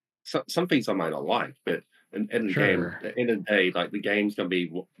 Some things I might not like, but in the game, at the end of the day, like the game's gonna be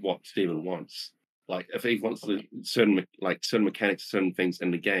what Steven wants. Like if he wants certain mechanics, certain things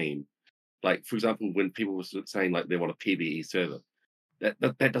in the game. Like for example, when people were saying like they want a PvE server,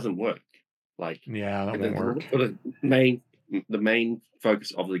 that doesn't work. Like that won't work. For the main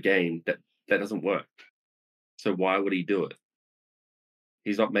focus of the game, that doesn't work. So why would he do it?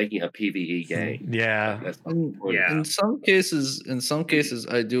 He's not making a PvE game. Yeah. In some cases,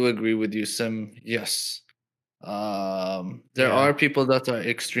 I do agree with you, Sim. Yes. There are people that are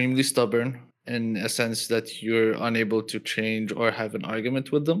extremely stubborn in a sense that you're unable to change or have an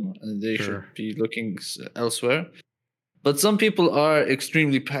argument with them, and they should be looking elsewhere. But some people are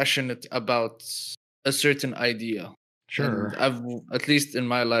extremely passionate about a certain idea. Sure. And at least in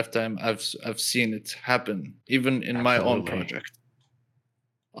my lifetime, I've seen it happen, even in my own project.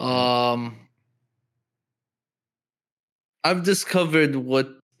 I've discovered what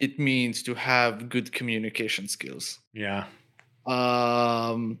it means to have good communication skills. Yeah.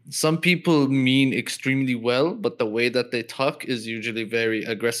 Some people mean extremely well, but the way that they talk is usually very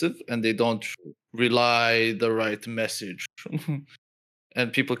aggressive, and they don't relay the right message.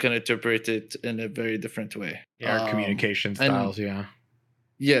 And people can interpret it in a very different way. Yeah, communication styles,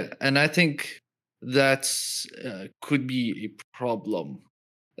 Yeah, and I think that's could be a problem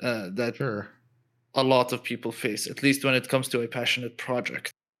that a lot of people face, at least when it comes to a passionate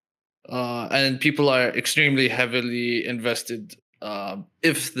project. And people are extremely heavily invested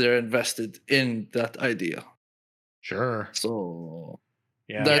if they're invested in that idea. Sure. So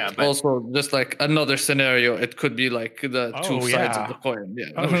also just like another scenario, it could be like the two sides of the coin. Yeah.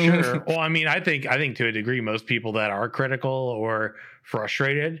 Oh, sure. Well, I mean, I think to a degree, most people that are critical or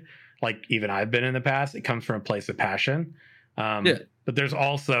frustrated, like even I've been in the past, it comes from a place of passion. But there's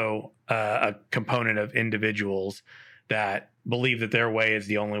also a component of individuals that believe that their way is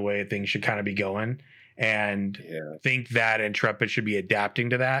the only way things should kind of be going, and think that Intrepid should be adapting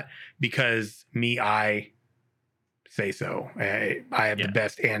to that because I say so. I have the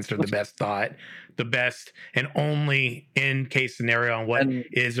best answer, the best thought, the best and only in case scenario on what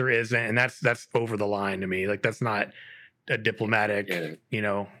is or isn't, and that's over the line to me. Like that's not a diplomatic,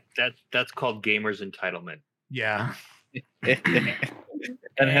 That's called gamers entitlement. Yeah.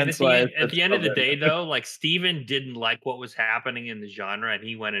 And hence why at the end of the day, though, like Steven didn't like what was happening in the genre, and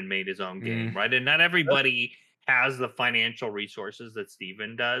he went and made his own game, right? And not everybody has the financial resources that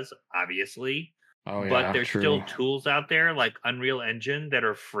Steven does, obviously. But there's still tools out there like Unreal Engine that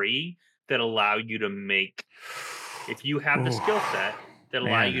are free that allow you to make, if you have the skill set, that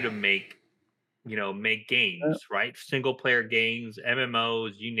allow you to make games, right? Single player games,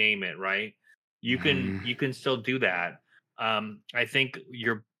 MMOs, you name it, right? You can still do that. I think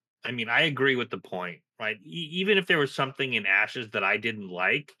I agree with the point, right? Even if there was something in Ashes that I didn't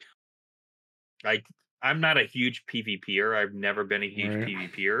like I'm not a huge PvPer. I've never been a huge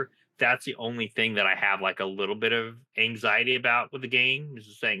PvPer. That's the only thing that I have like a little bit of anxiety about with the game, is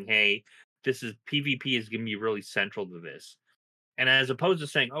just saying, hey, PvP is going to be really central to this. And as opposed to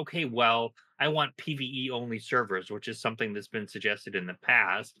saying, okay, well, I want PvE only servers, which is something that's been suggested in the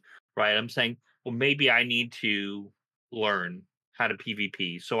past, right? I'm saying, well, maybe I need to learn how to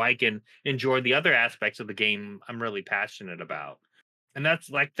PvP so I can enjoy the other aspects of the game I'm really passionate about. And that's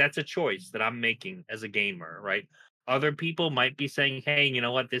a choice that I'm making as a gamer, right? Other people might be saying, hey, you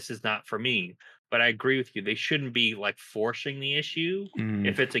know what, this is not for me. But I agree with you. They shouldn't be like forcing the issue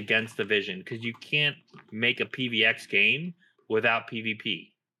if it's against the vision, because you can't make a PvX game without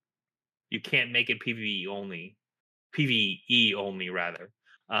PvP. You can't make it PvE only, rather.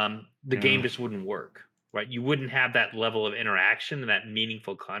 The game just wouldn't work, right? You wouldn't have that level of interaction and that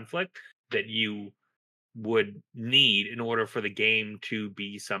meaningful conflict that you would need in order for the game to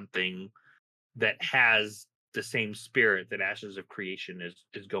be something that has the same spirit that Ashes of Creation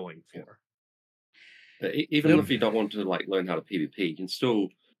is going for. Even if you don't want to like learn how to PvP, you can still,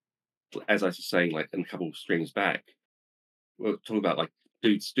 as I was saying, like in a couple of streams back, we're talking about like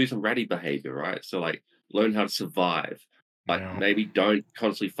do some ratty behavior, right? So like learn how to survive. Like maybe don't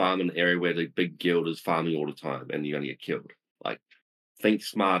constantly farm in an area where the big guild is farming all the time and you're gonna get killed. Like think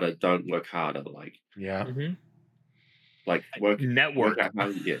smarter, don't work harder. Like like network. Work out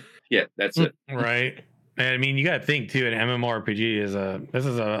how, yeah, that's it. Right. And I mean, you got to think too. An MMORPG is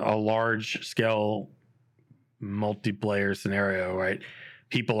a large scale multiplayer scenario, right?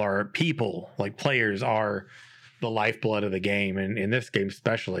 People like players are the lifeblood of the game, and in this game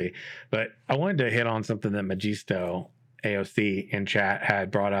especially. But I wanted to hit on something that Magisto AOC in chat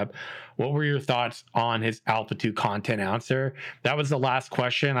had brought up. What were your thoughts on his Alpha 2 content answer? That was the last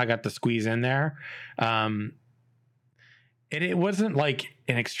question I got to squeeze in there. And it wasn't like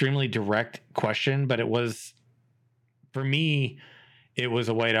an extremely direct question, but it was, for me, it was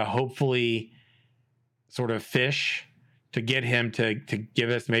a way to hopefully sort of fish to get him to give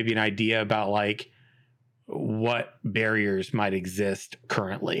us maybe an idea about like what barriers might exist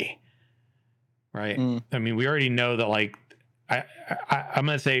currently. Right. I mean, we already know that like I'm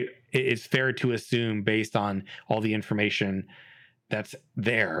going to say it's fair to assume based on all the information that's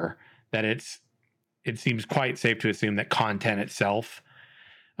there that it seems quite safe to assume that content itself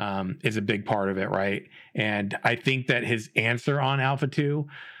is a big part of it, right? And I think that his answer on Alpha 2,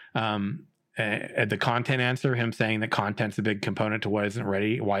 the content answer, him saying that content's a big component to what isn't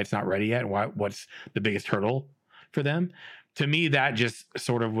ready, why it's not ready yet, and what's the biggest hurdle for them. To me, that just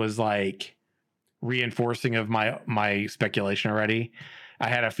sort of was like reinforcing of my speculation already. I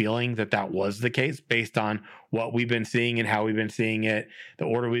had a feeling that was the case based on what we've been seeing and how we've been seeing it, the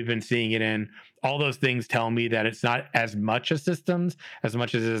order we've been seeing it in. All those things tell me that it's not as much a systems as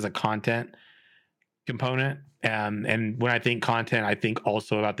much as it is a content component. And when I think content, I think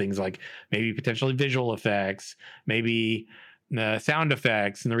also about things like maybe potentially visual effects, maybe sound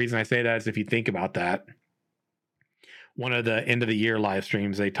effects. And the reason I say that is if you think about that, one of the end of the year live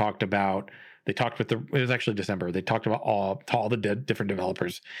streams, it was actually December. They talked about all the different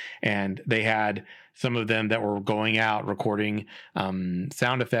developers, and they had some of them that were going out recording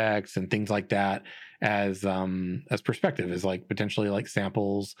sound effects and things like that as perspective, as like potentially like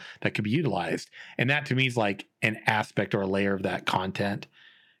samples that could be utilized. And that to me is like an aspect or a layer of that content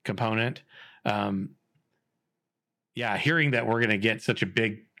component. Hearing that we're going to get such a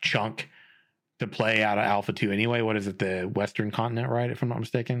big chunk to play out of Alpha 2 anyway. What is it? The Western continent, right? If I'm not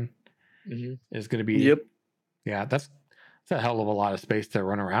mistaken. Is going to be that's a hell of a lot of space to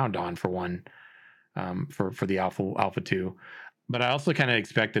run around on for one, for the Alpha 2. But I also kind of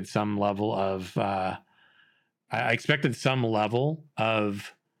expected some level of what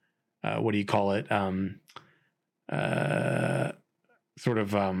do you call it, sort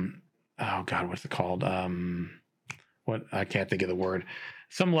of oh god, what's it called, what, I can't think of the word,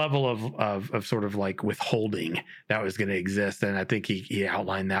 some level of sort of like withholding that was going to exist. And I think he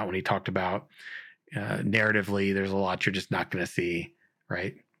outlined that when he talked about narratively, there's a lot you're just not going to see,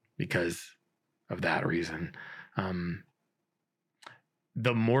 right? Because of that reason.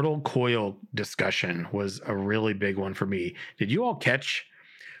 The Mortal Coil discussion was a really big one for me. Did you all catch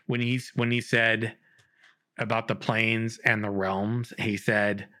when he said about the planes and the realms? He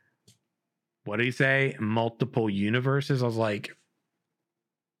said, what did he say? Multiple universes. I was like,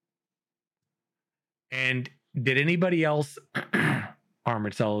 and did anybody else,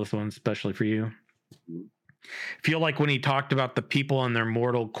 Armored Cell, this one especially for you, feel like when he talked about the people and their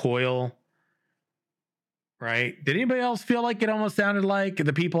mortal coil, right? Did anybody else feel like it almost sounded like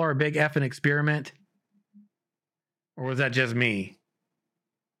the people are a big effing experiment? Or was that just me?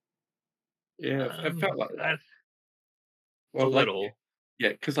 Yeah, I felt like that. Well, a little. Yeah,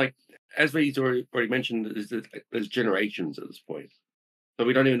 because like as we've already mentioned, there's generations at this point. So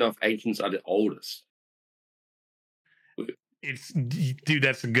we don't even know if ancients are the oldest. Dude,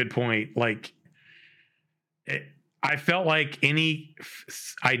 that's a good point. Like, I felt like any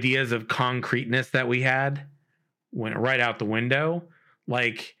ideas of concreteness that we had went right out the window.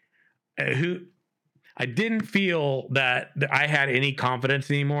 Like, I didn't feel that I had any confidence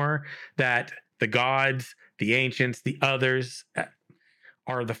anymore that the gods, the ancients, the others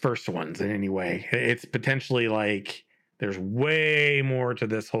are the first ones in any way. It's potentially like there's way more to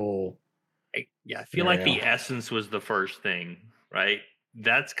this whole. I feel like the essence was the first thing, right?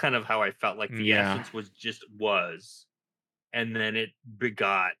 That's kind of how I felt like the essence was, and then it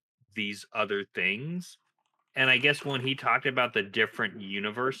begot these other things. And I guess when he talked about the different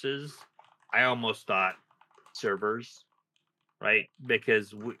universes, I almost thought servers, right?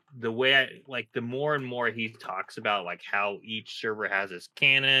 Because the way the more and more he talks about like how each server has its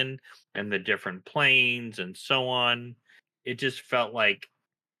canon and the different planes and so on, it just felt like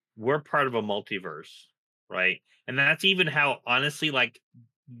we're part of a multiverse, right? And that's even how honestly like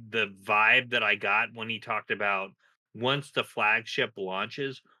the vibe that I got when he talked about once the flagship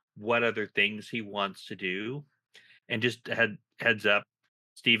launches, what other things he wants to do. And just heads up,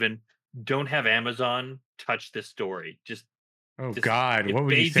 Stephen, don't have Amazon touch this story. Oh Just God, if what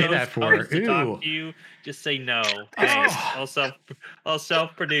would you say Bezos that for? comes to talk Ooh. to you, just say no. Thanks. Oh. I'll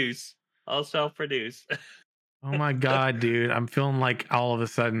self produce. I'll self produce. Oh my God, dude. I'm feeling like all of a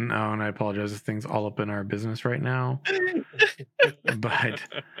sudden, oh, and I apologize, this thing's all up in our business right now. But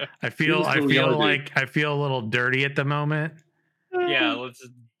I feel what we gotta do. like I feel a little dirty at the moment. Yeah, let's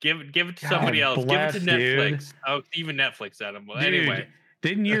just give it to somebody God else. Give it to bless, dude. Netflix. Oh, even Netflix at him. Well, Dude, anyway.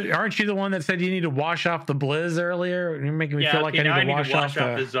 aren't you the one that said you need to wash off the Blizz earlier? You're making me Yeah, feel like okay, I now need I to need to wash wash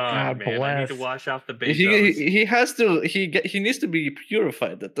off the the Zong, God man. I need to bless. wash off the Bezos. He has to he needs to be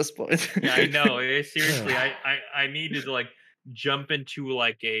purified at this point. Yeah, I know. Seriously, Ugh. I needed to like jump into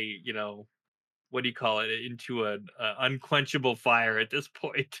like a what do you call it, into an unquenchable fire at this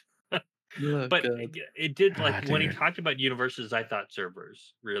point. Oh, But God. it did like Ah, when he dude. talked about universes, I thought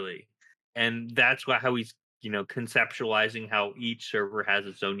servers really, and that's how he's conceptualizing how each server has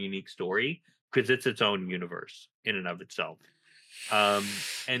its own unique story because it's its own universe in and of itself. And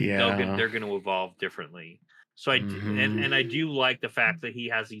Yeah. they're going to evolve differently. So and I Mhm. do like the fact that he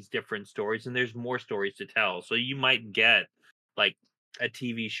has these different stories, and there's more stories to tell. So you might get like a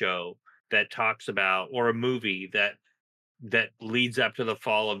TV show that talks about, or a movie that leads up to the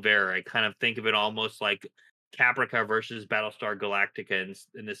fall of Vera. I kind of think of it almost like Caprica versus Battlestar Galactica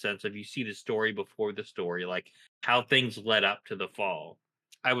in the sense of you see the story before the story, like how things led up to the fall.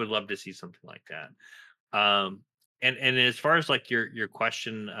 I would love to see something like that. And as far as like your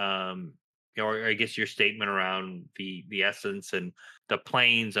question, or I guess your statement around the essence and the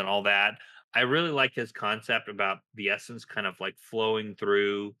planes and all that, I really like his concept about the essence kind of like flowing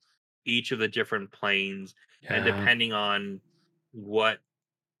through each of the different planes, and Yeah. depending on what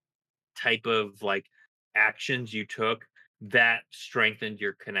type of like actions you took, that strengthened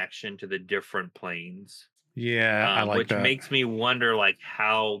your connection to the different planes, Yeah, I like which that. makes me wonder like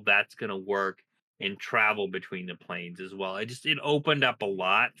how that's going to work in travel between the planes as well. It opened up a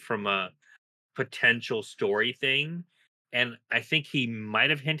lot from a potential story thing, and I think he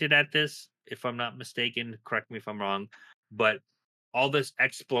might have hinted at this, if I'm not mistaken. Correct me if I'm wrong, but all this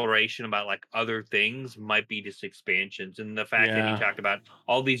exploration about like other things might be just expansions, and the fact that he Yeah. talked about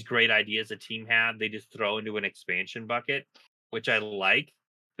all these great ideas the team had, they just throw into an expansion bucket, which I like,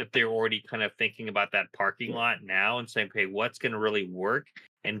 that they're already kind of thinking about that parking lot now and saying, okay, what's going to really work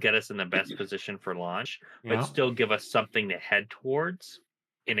and get us in the best position for launch, but Yeah. still give us something to head towards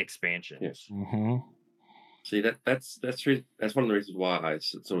in Yes. expansions. Mm-hmm. See that's one of the reasons why I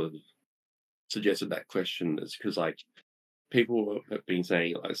sort of suggested that question, is because like people have been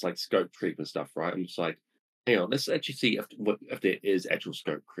saying it's like scope creep and stuff, right? I'm just like, hang on, let's actually see if there is actual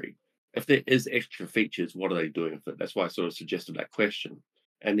scope creep. If there is extra features, what are they doing with it? That's why I sort of suggested that question.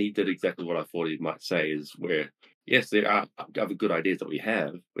 And he did exactly what I thought he might say, is where, yes, there are other good ideas that we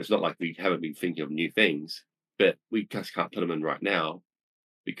have. It's not like we haven't been thinking of new things, but we just can't put them in right now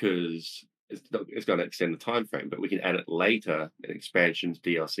because it's going to extend the time frame, but we can add it later in expansions,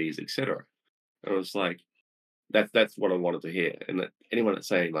 DLCs, etc. And I was like, that's what I wanted to hear. And that anyone that's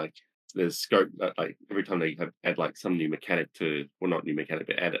saying like there's scope that like every time they add like some new mechanic to, well, not new mechanic,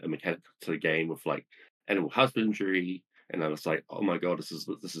 but add a mechanic to the game with like animal husbandry, and I was like, oh my god, this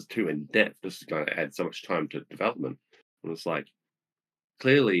is too in depth. This is going to add so much time to development. And it's like,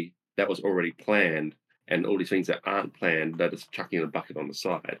 clearly that was already planned, and all these things that aren't planned, they're just chucking in a bucket on the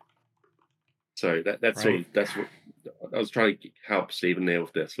side. So that's sort Right. of that's what I was trying to help Stephen there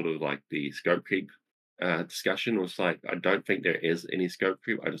with, that sort of like the scope creep discussion. Was like, I don't think there is any scope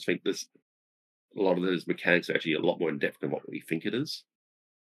creep. I just think a lot of those mechanics are actually a lot more in depth than what we think it is,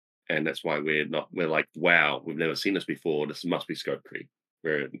 and that's why we're like, wow, we've never seen this before. This must be scope creep,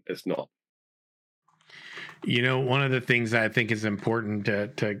 where it's not. You know, one of the things that I think is important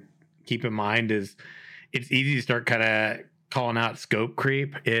to keep in mind is it's easy to start kind of calling out scope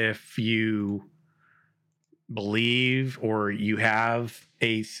creep if you believe or you have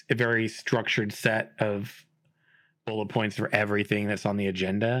a very structured set of bullet points for everything that's on the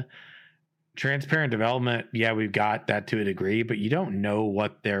agenda. Transparent development, yeah, we've got that to a degree, but you don't know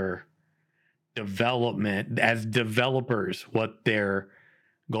what their development as developers, what their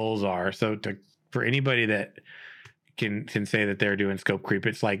goals are. So for anybody that can say that they're doing scope creep,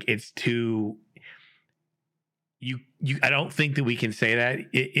 it's like it's too I don't think that we can say that.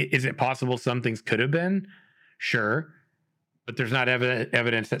 Is it possible some things could have been? Sure, but there's not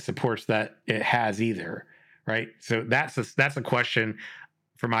evidence that supports that it has either, right? So that's a question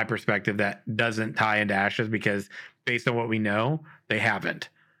from my perspective that doesn't tie into Ashes, because based on what we know, they haven't,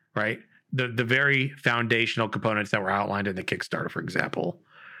 right? The very foundational components that were outlined in the Kickstarter, for example,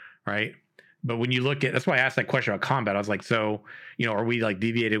 right? But when you look at, that's why I asked that question about combat. I was like, so, are we like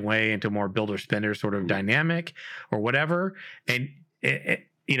deviated way into more builder spender sort of dynamic or whatever? And,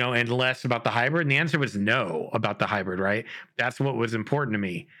 and less about the hybrid. And the answer was no about the hybrid, right? That's what was important to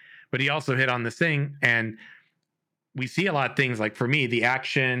me. But he also hit on this thing, and we see a lot of things, like for me, the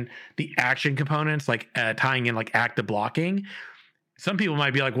action components, like tying in like active blocking. Some people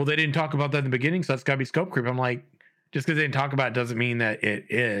might be like, well, they didn't talk about that in the beginning, so that's got to be scope creep. I'm like, just because they didn't talk about it doesn't mean that it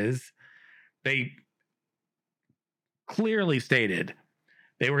is. They clearly stated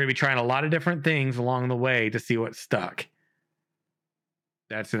they were going to be trying a lot of different things along the way to see what stuck.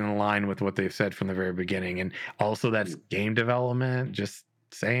 That's in line with what they've said from the very beginning. And also that's game development, just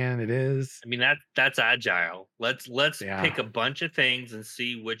saying it is. I mean, that's agile. Let's pick a bunch of things and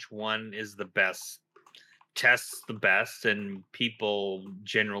see which one is the best, tests the best, and people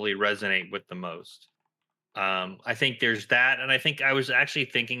generally resonate with the most. I think there's that, and I think I was actually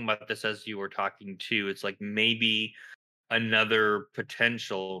thinking about this as you were talking too. It's like maybe another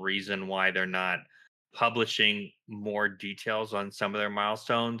potential reason why they're not publishing more details on some of their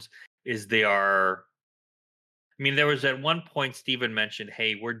milestones is they are. I mean, there was at one point Steven mentioned,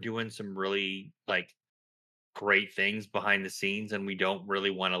 "Hey, we're doing some really like great things behind the scenes, and we don't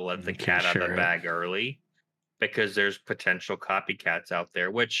really want to let the cat out of the bag early because there's potential copycats out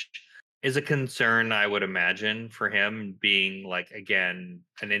there," which is a concern, I would imagine, for him, being like, again,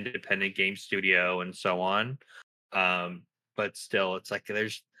 an independent game studio and so on. But still, it's like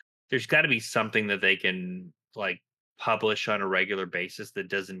there's got to be something that they can like publish on a regular basis that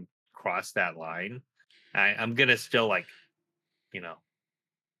doesn't cross that line. I'm gonna still like,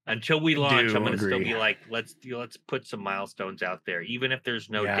 until we launch, I'm gonna still be like, let's put some milestones out there, even if there's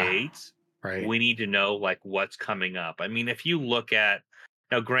no dates. Right. We need to know like what's coming up. I mean, if you look at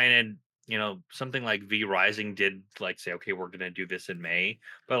now, granted, something like V Rising did like say, okay, we're gonna do this in May,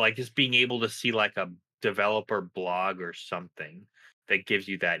 but like just being able to see like a developer blog or something that gives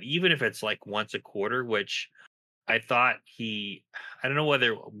you that, even if it's like once a quarter, which I thought I don't know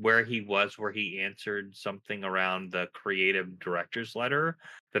where he answered something around the creative director's letter,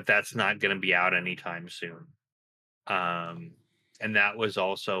 that's not going to be out anytime soon. And that was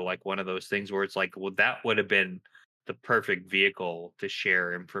also like one of those things where it's like, well, that would have been the perfect vehicle to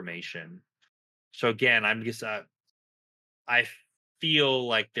share information. So again, I feel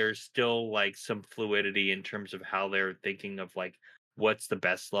like there's still like some fluidity in terms of how they're thinking of like what's the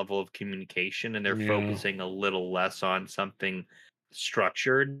best level of communication, and they're focusing a little less on something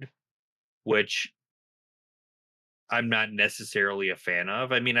structured, which I'm not necessarily a fan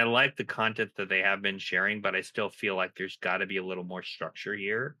of. I mean, I like the content that they have been sharing, but I still feel like there's got to be a little more structure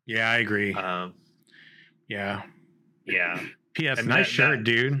here. Yeah, I agree. Yeah. P.S. Nice shirt,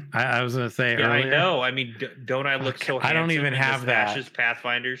 dude. I was gonna say earlier. I know. I mean, don't I look so handsome? I don't even have that Ashes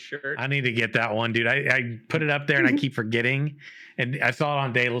Pathfinders shirt. I need to get that one, dude. I put it up there and I keep forgetting. And I saw it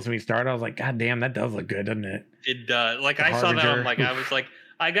on Daedalus when we started. I was like, God damn, that does look good, doesn't it? It does. Like I saw that. I'm like, I was like,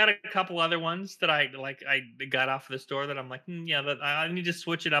 I got a couple other ones that I got off of the store that I'm like, that I need to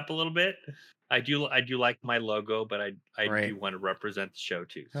switch it up a little bit. I do like my logo, but I do want to represent the show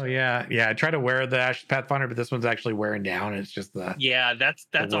too. So. Oh yeah. I try to wear the Ashes Pathfinder, but this one's actually wearing down. It's just the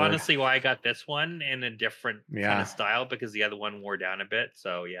that's honestly why I got this one in a different kind of style, because the other one wore down a bit.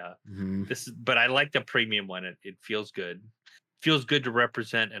 So but I like the premium one. It feels good. Feels good to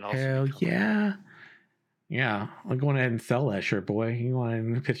represent, and also hell yeah. Yeah, I'm going ahead and sell that shirt, boy. You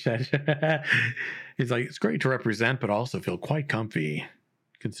want to pitch that? He's like, it's great to represent, but also feel quite comfy.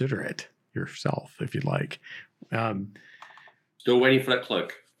 Consider it yourself if you'd like. Still waiting for that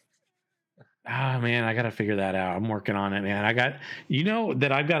cloak. Man, I got to figure that out. I'm working on it, man. I've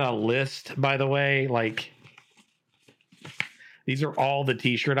got a list, by the way. Like, these are all the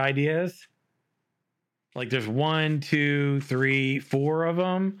t-shirt ideas. Like, there's 1, 2, 3, 4 of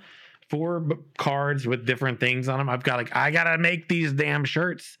them. 4 cards with different things on them. I gotta make these damn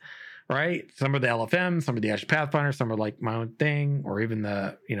shirts, right? Some are the LFM, some are the Ashes Pathfinder, some are like my own thing, or even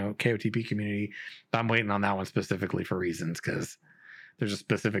the KOTP community. But I'm waiting on that one specifically for reasons, because there's a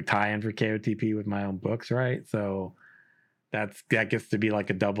specific tie-in for KOTP with my own books, right? So that gets to be like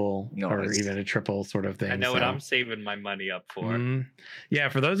a double or even a triple sort of thing. I know what I'm saving my money up for. Yeah,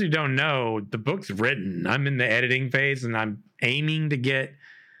 for those who don't know, the book's written. I'm in the editing phase, and I'm aiming to get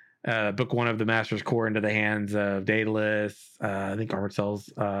book one of the Master's Core into the hands of Daedalus, I think Armored Cell's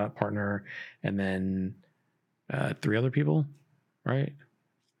partner, and then 3 other people, right?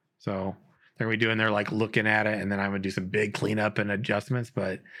 So they're gonna be doing their like looking at it, and then I'm gonna do some big cleanup and adjustments.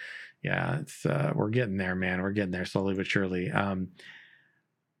 But yeah, it's we're getting there, man. We're getting there slowly but surely.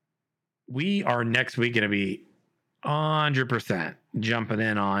 We are next week gonna be 100% jumping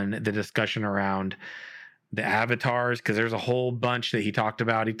in on the discussion around the avatars, because there's a whole bunch that he talked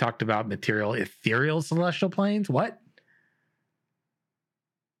about. He talked about material ethereal celestial planes. What?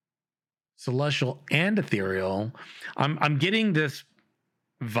 Celestial and ethereal. I'm getting this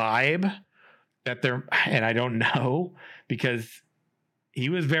vibe that they're, and I don't know, because he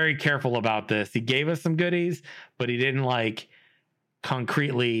was very careful about this. He gave us some goodies, but he didn't like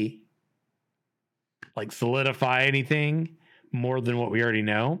concretely like solidify anything more than what we already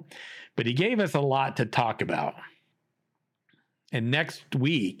know. But he gave us a lot to talk about. And next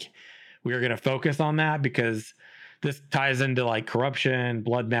week, we are going to focus on that, because this ties into like corruption,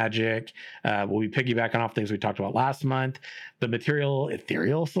 blood magic. We'll be piggybacking off things we talked about last month. The material,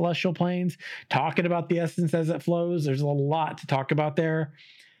 ethereal, celestial planes, talking about the essence as it flows. There's a lot to talk about there.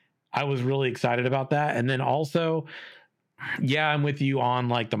 I was really excited about that. And then also, yeah, I'm with you on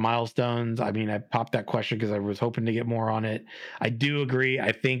like the milestones. I mean, I popped that question because I was hoping to get more on it. I do agree.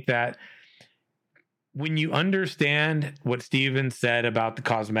 I think that when you understand what Steven said about the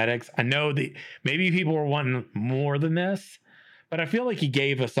cosmetics, I know that maybe people were wanting more than this, but I feel like he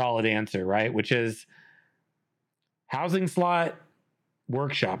gave a solid answer, right? Which is housing slot,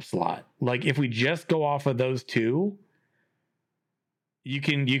 workshop slot. Like if we just go off of those two, you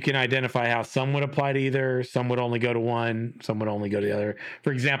can identify how some would apply to either, some would only go to one, some would only go to the other.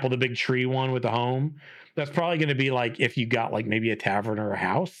 For example, the big tree one with the home, that's probably going to be like if you got like maybe a tavern or a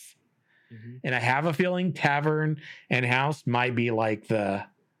house. Mm-hmm. And I have a feeling tavern and house might be like the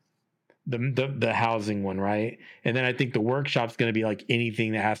housing one, right? And then I think the workshop's going to be like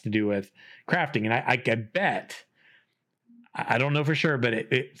anything that has to do with crafting. And I bet, I don't know for sure, but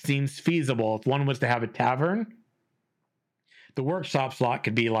it seems feasible if one was to have a tavern. The workshop slot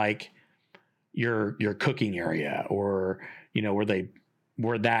could be like your cooking area, or you know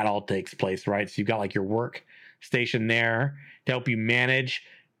where that all takes place, right? So you've got like your work station there to help you manage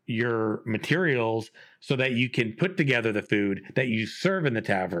your materials so that you can put together the food that you serve in the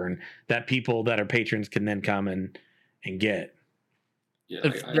tavern that people that are patrons can then come and get. Yeah,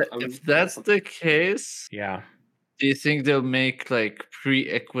 if that's the case, yeah. Do you think they'll make like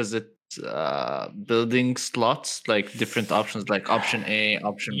prerequisite building slots, like different options, like option A,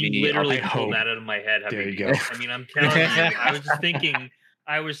 option you B? You literally pulled pulled that out of my head. There you go. I mean, I'm telling you,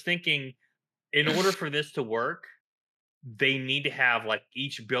 I was thinking, in order for this to work, they need to have like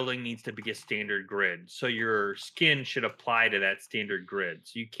each building needs to be a standard grid. So your skin should apply to that standard grid.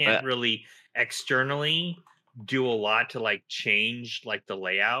 So you can't really externally do a lot to like change like the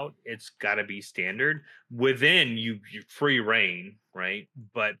layout. It's got to be standard. Within you free reign, right?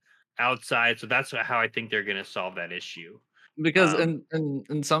 But outside, so that's how I think they're going to solve that issue. Because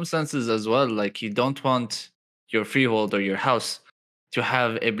in some senses as well, like you don't want your freehold or your house to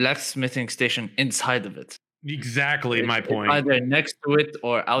have a blacksmithing station inside of it. Exactly my point. Either next to it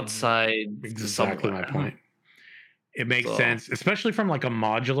or outside. Exactly my point. It makes sense, especially from like a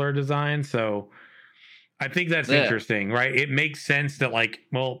modular design. So I think that's interesting, right? It makes sense that like,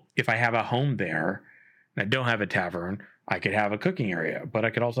 well, if I have a home there and I don't have a tavern, I could have a cooking area, but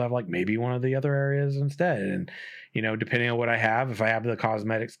I could also have like maybe one of the other areas instead. And, you know, depending on what I have, if I have the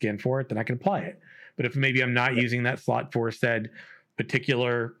cosmetic skin for it, then I can apply it. But if maybe I'm not using that slot for said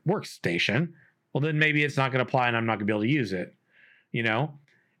particular workstation, well, then maybe it's not going to apply and I'm not going to be able to use it, you know?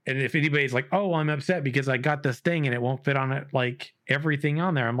 And if anybody's like, oh, I'm upset because I got this thing and it won't fit on it, like everything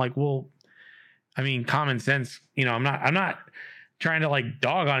on there. I'm like, well, I mean, common sense, you know, I'm not trying to like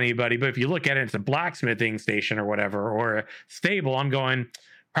dog on anybody, but if you look at it, it's a blacksmithing station or whatever, or a stable, I'm going,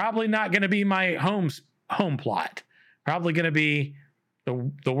 probably not going to be my home plot. Probably going to be the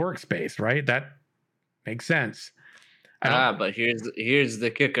workspace, right? That makes sense. But here's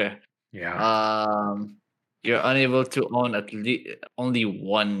the kicker. Yeah. You're unable to own at least only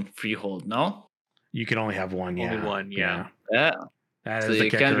one freehold, no? You can only have one, yeah. Only one, yeah. Yeah. That so is the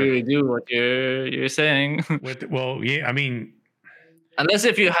you kicker. can't really do what you're saying. Yeah, I mean, unless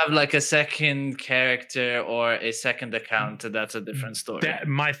if you have like a second character or a second account, that's a different story.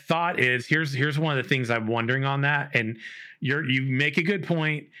 My thought is here's one of the things I'm wondering on that, and you make a good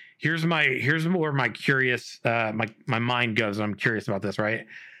point. Here's where my curious my mind goes. I'm curious about this, right?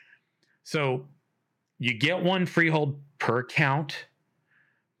 So you get one freehold per count,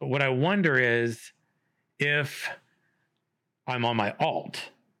 but what I wonder is if I'm on my alt,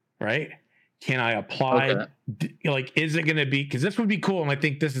 right? Can I apply? Like, is it going to be? Because this would be cool, and I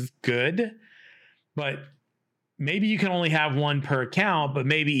think this is good, but maybe you can only have one per account, but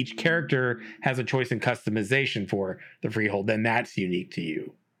maybe each character has a choice in customization for the freehold. Then that's unique to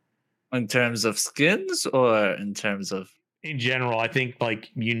you. In terms of skins or in terms of in general, I think like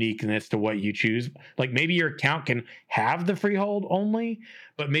uniqueness to what you choose. Like maybe your account can have the freehold only,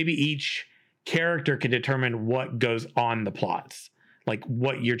 but maybe each character can determine what goes on the plots, like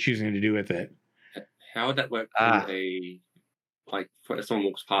what you're choosing to do with it. How would that work in a like if someone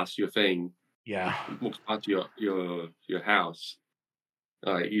walks past your thing? Yeah, walks past your house.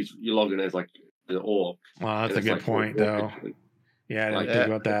 You log in as like the orc. Well, that's a good point, though. Yeah, I didn't think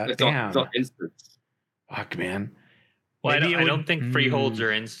about that. It's Damn. not instance. Fuck, man. Well, I don't think freeholds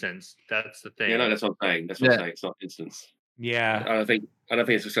are instance. That's the thing. Yeah, no, that's what I'm saying. That's what I'm saying. It's not instance. Yeah. I don't think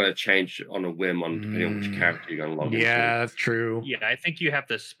it's just going to change on a whim depending on which character you're going to log into. Yeah, that's true. Yeah, I think you have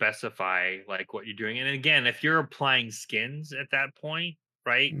to specify like what you're doing. And again, if you're applying skins at that point,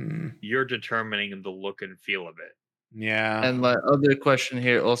 right, you're determining the look and feel of it. Yeah. And my other question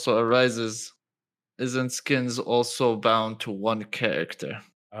here also arises: isn't skins also bound to one character?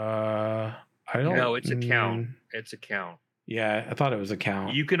 I don't know. It's a count. It's a count. Yeah, I thought it was a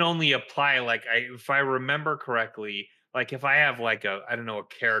count. You can only apply like if I remember correctly, like if I have like a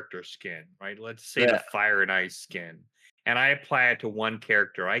character skin, right? Let's say the fire and ice skin, and I apply it to one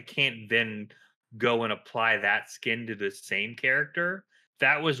character. I can't then go and apply that skin to the same character.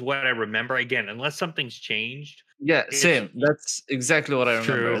 That was what I remember. Again, unless something's changed. Yeah, same. That's exactly what I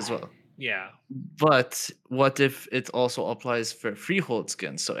remember as well. Yeah. But what if it also applies for freehold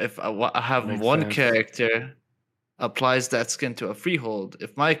skins? So if I have one character applies that skin to a freehold,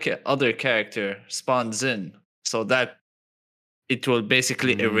 if my other character spawns in, so that it will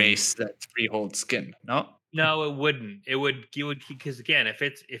basically erase that freehold skin. No, it wouldn't. You would because again,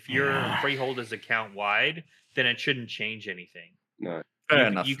 if your freehold is account wide, then it shouldn't change anything. No, fair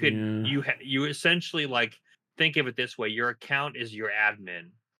enough. You essentially like think of it this way: your account is your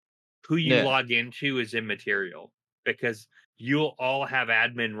admin. Who you log into is immaterial because you'll all have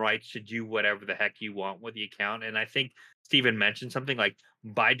admin rights to do whatever the heck you want with the account. And I think Steven mentioned something like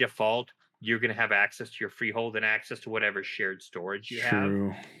by default, you're going to have access to your freehold and access to whatever shared storage you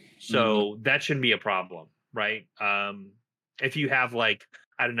have. So that shouldn't be a problem, right? If you have like,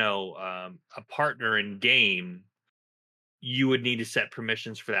 I don't know, a partner in game, you would need to set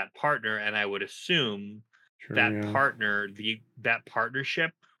permissions for that partner. And I would assume partner, that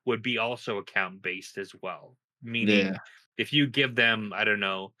partnership would be also account based as well. Meaning if you give them, I don't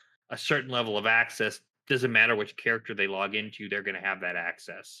know, a certain level of access, doesn't matter which character they log into, they're going to have that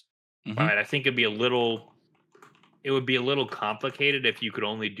access. Right. I think it would be a little complicated if you could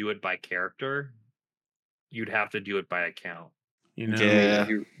only do it by character. You'd have to do it by account.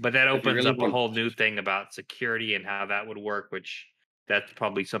 But that opens up a whole new thing about security and how that would work, which that's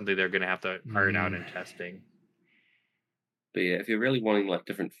probably something they're going to have to iron out in testing. But yeah, if you're really wanting like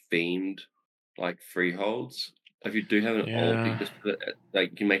different themed like freeholds, if you do have an old, you just put it,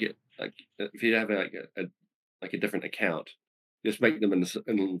 like you can make it like if you have like a different account, just make them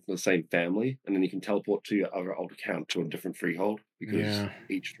in the same family, and then you can teleport to your other old account to a different freehold because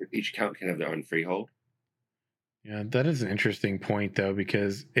each account can have their own freehold. Yeah, that is an interesting point though,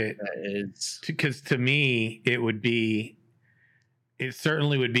 because to me it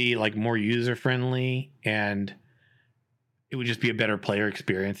certainly would be like more user friendly, and it would just be a better player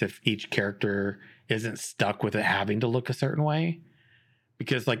experience if each character isn't stuck with it having to look a certain way.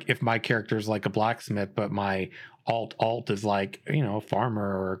 Because like if my character is like a blacksmith, but my alt is like, a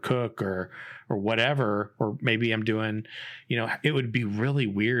farmer or a cook or whatever, or maybe I'm doing, it would be really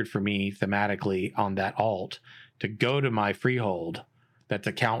weird for me thematically on that alt to go to my freehold that's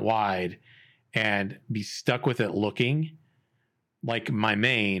account wide and be stuck with it looking like my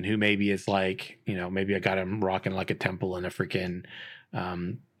main, who maybe is like, maybe I got him rocking like a temple in a freaking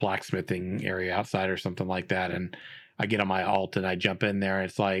blacksmithing area outside or something like that. And I get on my alt and I jump in there. And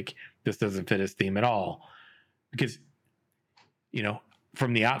it's like, this doesn't fit his theme at all. Because,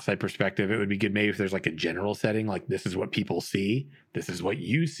 from the outside perspective, it would be good maybe if there's like a general setting, like this is what people see. This is what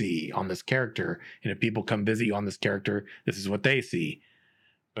you see on this character. And if people come visit you on this character, this is what they see.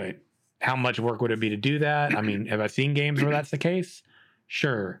 But how much work would it be to do that? I mean, have I seen games where that's the case?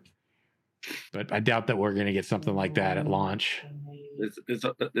 Sure. But I doubt that we're going to get something like that at launch.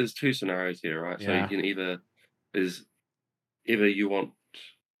 There's two scenarios here, right? So you can either you want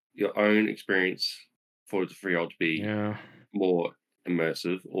your own experience for the freehold to be more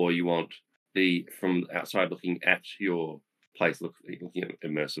immersive, or you want from outside looking at your place looking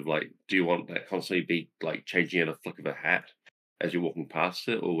immersive. Like, do you want that constantly be like changing at a flick of a hat? as you're walking past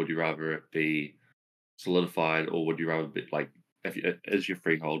it, or would you rather it be solidified, or would you rather be like, if you, as your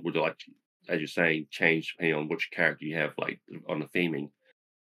freehold, would you like, as you're saying, change depending on which character you have, like on the theming?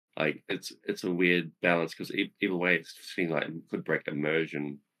 Like it's a weird balance because either way, it's seems like it could break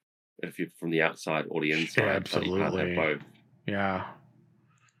immersion if you're from the outside or the inside. Yeah, But you can't have absolutely. both. Yeah,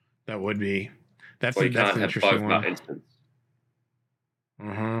 that would be. That's Or you that's can't an have interesting both one. without instance.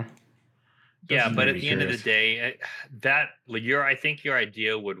 Uh-huh. Yeah, That's but gonna at be the end of the curious. day, that like, I think your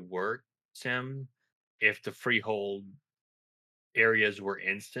idea would work, Sim, if the freehold areas were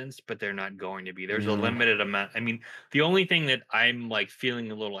instanced, but they're not going to be. There's a No. limited amount. I mean, the only thing that I'm like feeling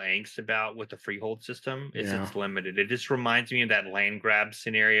a little angst about with the freehold system is Yeah. it's limited. It just reminds me of that land grab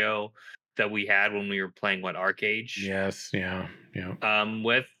scenario that we had when we were playing Arc Age. Yes. Yeah.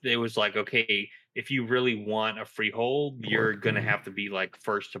 With it was like, okay, if you really want a freehold, you're gonna have to be like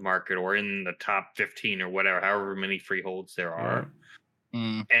first to market or in the top 15 or whatever, however many freeholds there are.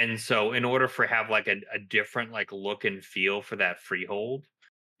 And so in order for have like a different like look and feel for that freehold,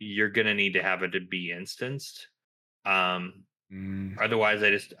 you're gonna need to have it to be instanced. Otherwise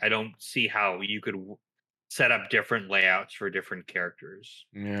I don't see how you could set up different layouts for different characters.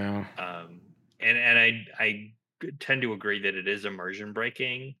 Yeah. And I tend to agree that it is immersion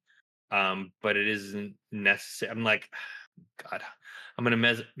breaking, but it isn't necessary. I'm like, God, I'm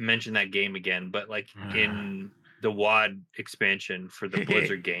gonna mention that game again, but like in the WAD expansion for the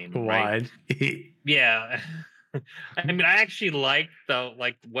Blizzard game, right? Yeah. I mean, I actually liked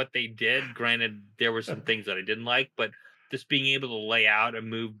what they did. Granted, there were some things that I didn't like, but just being able to lay out and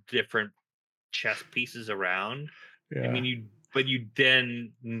move different chess pieces around. Yeah. I mean, you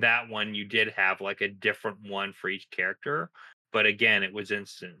then that one you did have like a different one for each character, but again, it was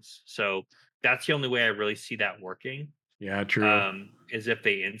instance. So that's the only way I really see that working. Yeah, true. Is if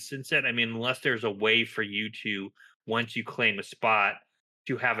they instance it. I mean, unless there's a way for you to, once you claim a spot,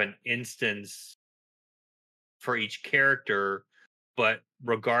 to have an instance for each character, but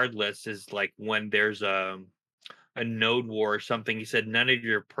regardless is like when there's a node war or something, he said none of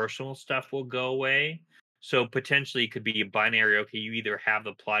your personal stuff will go away. So potentially it could be a binary, okay, you either have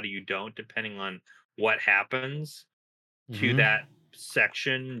the plot or you don't, depending on what happens to that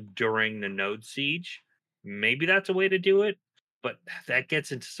section during the node siege. Maybe that's a way to do it, but that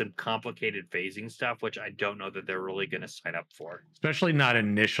gets into some complicated phasing stuff, which I don't know that they're really going to sign up for. Especially not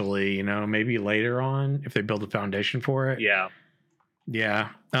initially, maybe later on if they build a foundation for it. Yeah. Yeah.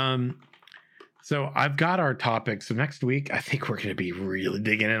 So I've got our topic. So next week, I think we're going to be really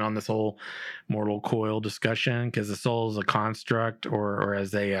digging in on this whole mortal coil discussion because the soul is a construct or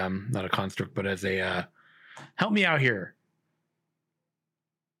as a, not a construct, but as a, help me out here.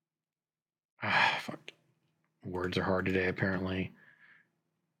 Fuck. Words are hard today, apparently.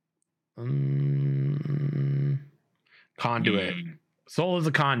 Conduit. Soul is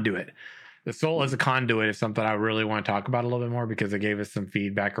a conduit. The soul as a conduit is something I really want to talk about a little bit more because it gave us some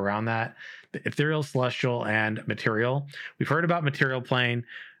feedback around that. The ethereal, celestial, and material. We've heard about material plane.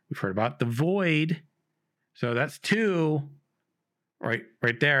 We've heard about the void. So that's 2 right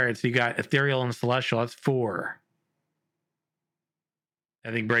there. And so you got ethereal and celestial. That's 4. I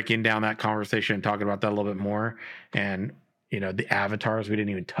think breaking down that conversation and talking about that a little bit more. And, the avatars, we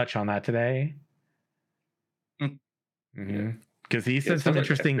didn't even touch on that today. Because he said some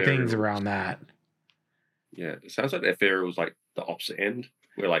interesting things around that. Yeah, it sounds like ethereal was like the opposite end,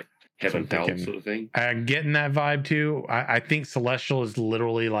 where like heaven, hell sort of thing. I'm getting that vibe too. I think celestial is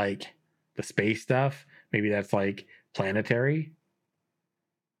literally like the space stuff. Maybe that's like planetary.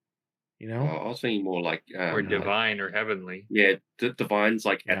 I was thinking more like or divine or heavenly. Yeah, divine's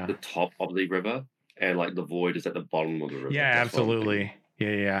like at the top of the river, and like the void is at the bottom of the river. Yeah, absolutely.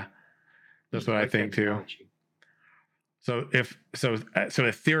 Yeah. That's what I think too. So so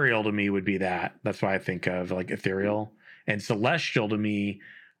ethereal to me would be that. That's why I think of like ethereal, and celestial to me,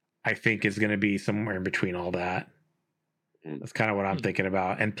 I think is going to be somewhere in between all that. That's kind of what I'm thinking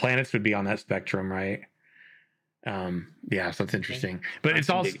about. And planets would be on that spectrum, right? Yeah, so that's interesting. But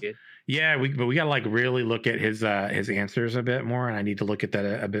it's also we got to like really look at his answers a bit more, and I need to look at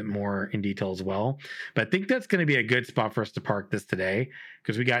that a bit more in detail as well. But I think that's going to be a good spot for us to park this today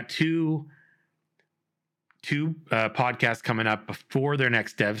because we got two podcasts coming up before their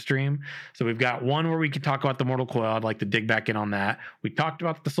next dev stream. So we've got one where we can talk about the Mortal Coil. I'd like to dig back in on that. We talked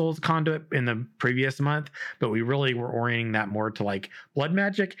about the Souls Conduit in the previous month, but we really were orienting that more to like blood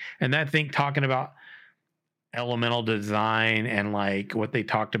magic. And I think talking about elemental design and like what they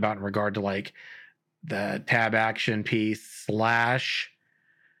talked about in regard to like the tab action piece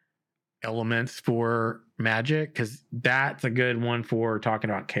 / elements for magic, because that's a good one for talking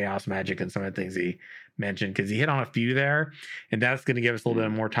about chaos magic and some of the things he mention, because he hit on a few there, and that's going to give us a little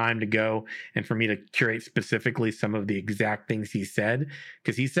bit more time to go and for me to curate specifically some of the exact things he said,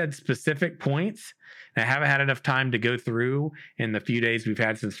 because he said specific points. And I haven't had enough time to go through in the few days we've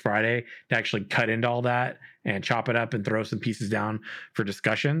had since Friday to actually cut into all that and chop it up and throw some pieces down for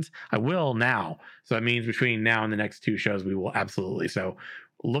discussions. I will now. So that means between now and the next 2 shows, we will absolutely. So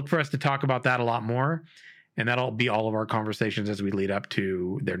look for us to talk about that a lot more. And that'll be all of our conversations as we lead up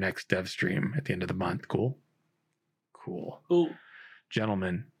to their next dev stream at the end of the month. Cool.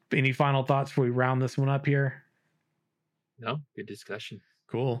 Gentlemen, any final thoughts before we round this one up here? No, good discussion.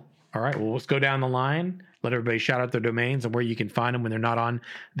 Cool. All right. Well, let's go down the line. Let everybody shout out their domains and where you can find them when they're not on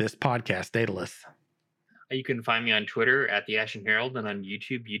this podcast. Daedalus. You can find me on Twitter at the Ashen Herald and on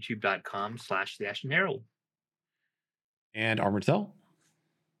YouTube, youtube.com/the Ashen Herald. And Armored Cell.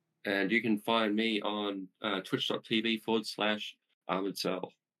 And you can find me on twitch.tv/Armored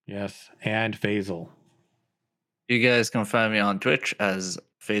Cell. Yes. And Faisal. You guys can find me on Twitch as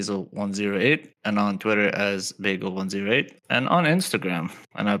Faisal108 and on Twitter as Bagel108 and on Instagram.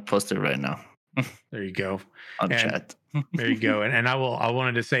 And I posted right now. There you go. On chat. There you go. And I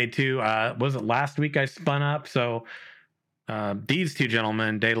wanted to say too, was it last week I spun up? So these 2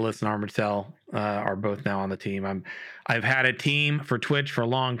 gentlemen, Daedalus and Armored Cell, are both now on the team. I've had a team for Twitch for a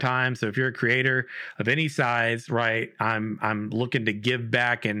long time. So if you're a creator of any size, right, I'm looking to give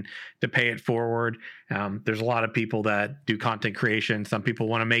back and to pay it forward. There's a lot of people that do content creation. Some people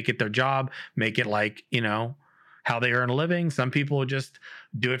want to make it their job, make it like, how they earn a living. Some people just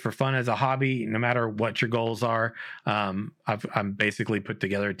do it for fun as a hobby, no matter what your goals are. I'm basically put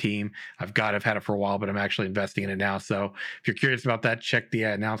together a team. I've had it for a while, but I'm actually investing in it now. So if you're curious about that, check the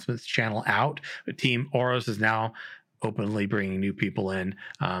announcements channel out. Team Oros is now openly bringing new people in.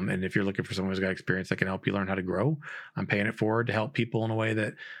 And if you're looking for someone who's got experience that can help you learn how to grow, I'm paying it forward to help people in a way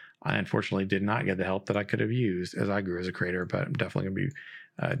that I unfortunately did not get the help that I could have used as I grew as a creator, but I'm definitely going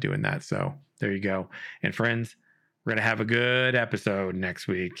to be doing that. So there you go. And friends, we're going to have a good episode next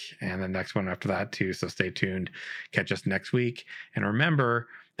week and the next one after that too. So stay tuned. Catch us next week. And remember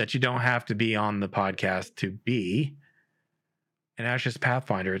that you don't have to be on the podcast to be an Ashes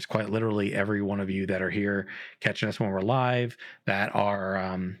Pathfinder. It's quite literally every one of you that are here catching us when we're live, that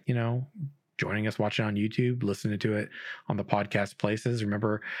are, joining us, watching on YouTube, listening to it on the podcast places.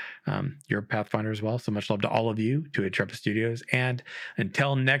 Remember, you're a Pathfinder as well. So much love to all of you, to Intrepid Studios. And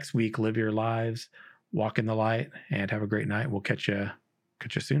until next week, live your lives, walk in the light, and have a great night. We'll catch you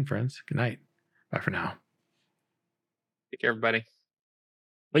soon, friends. Good night. Bye for now. Take care, everybody.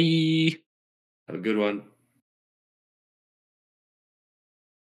 Bye. Have a good one.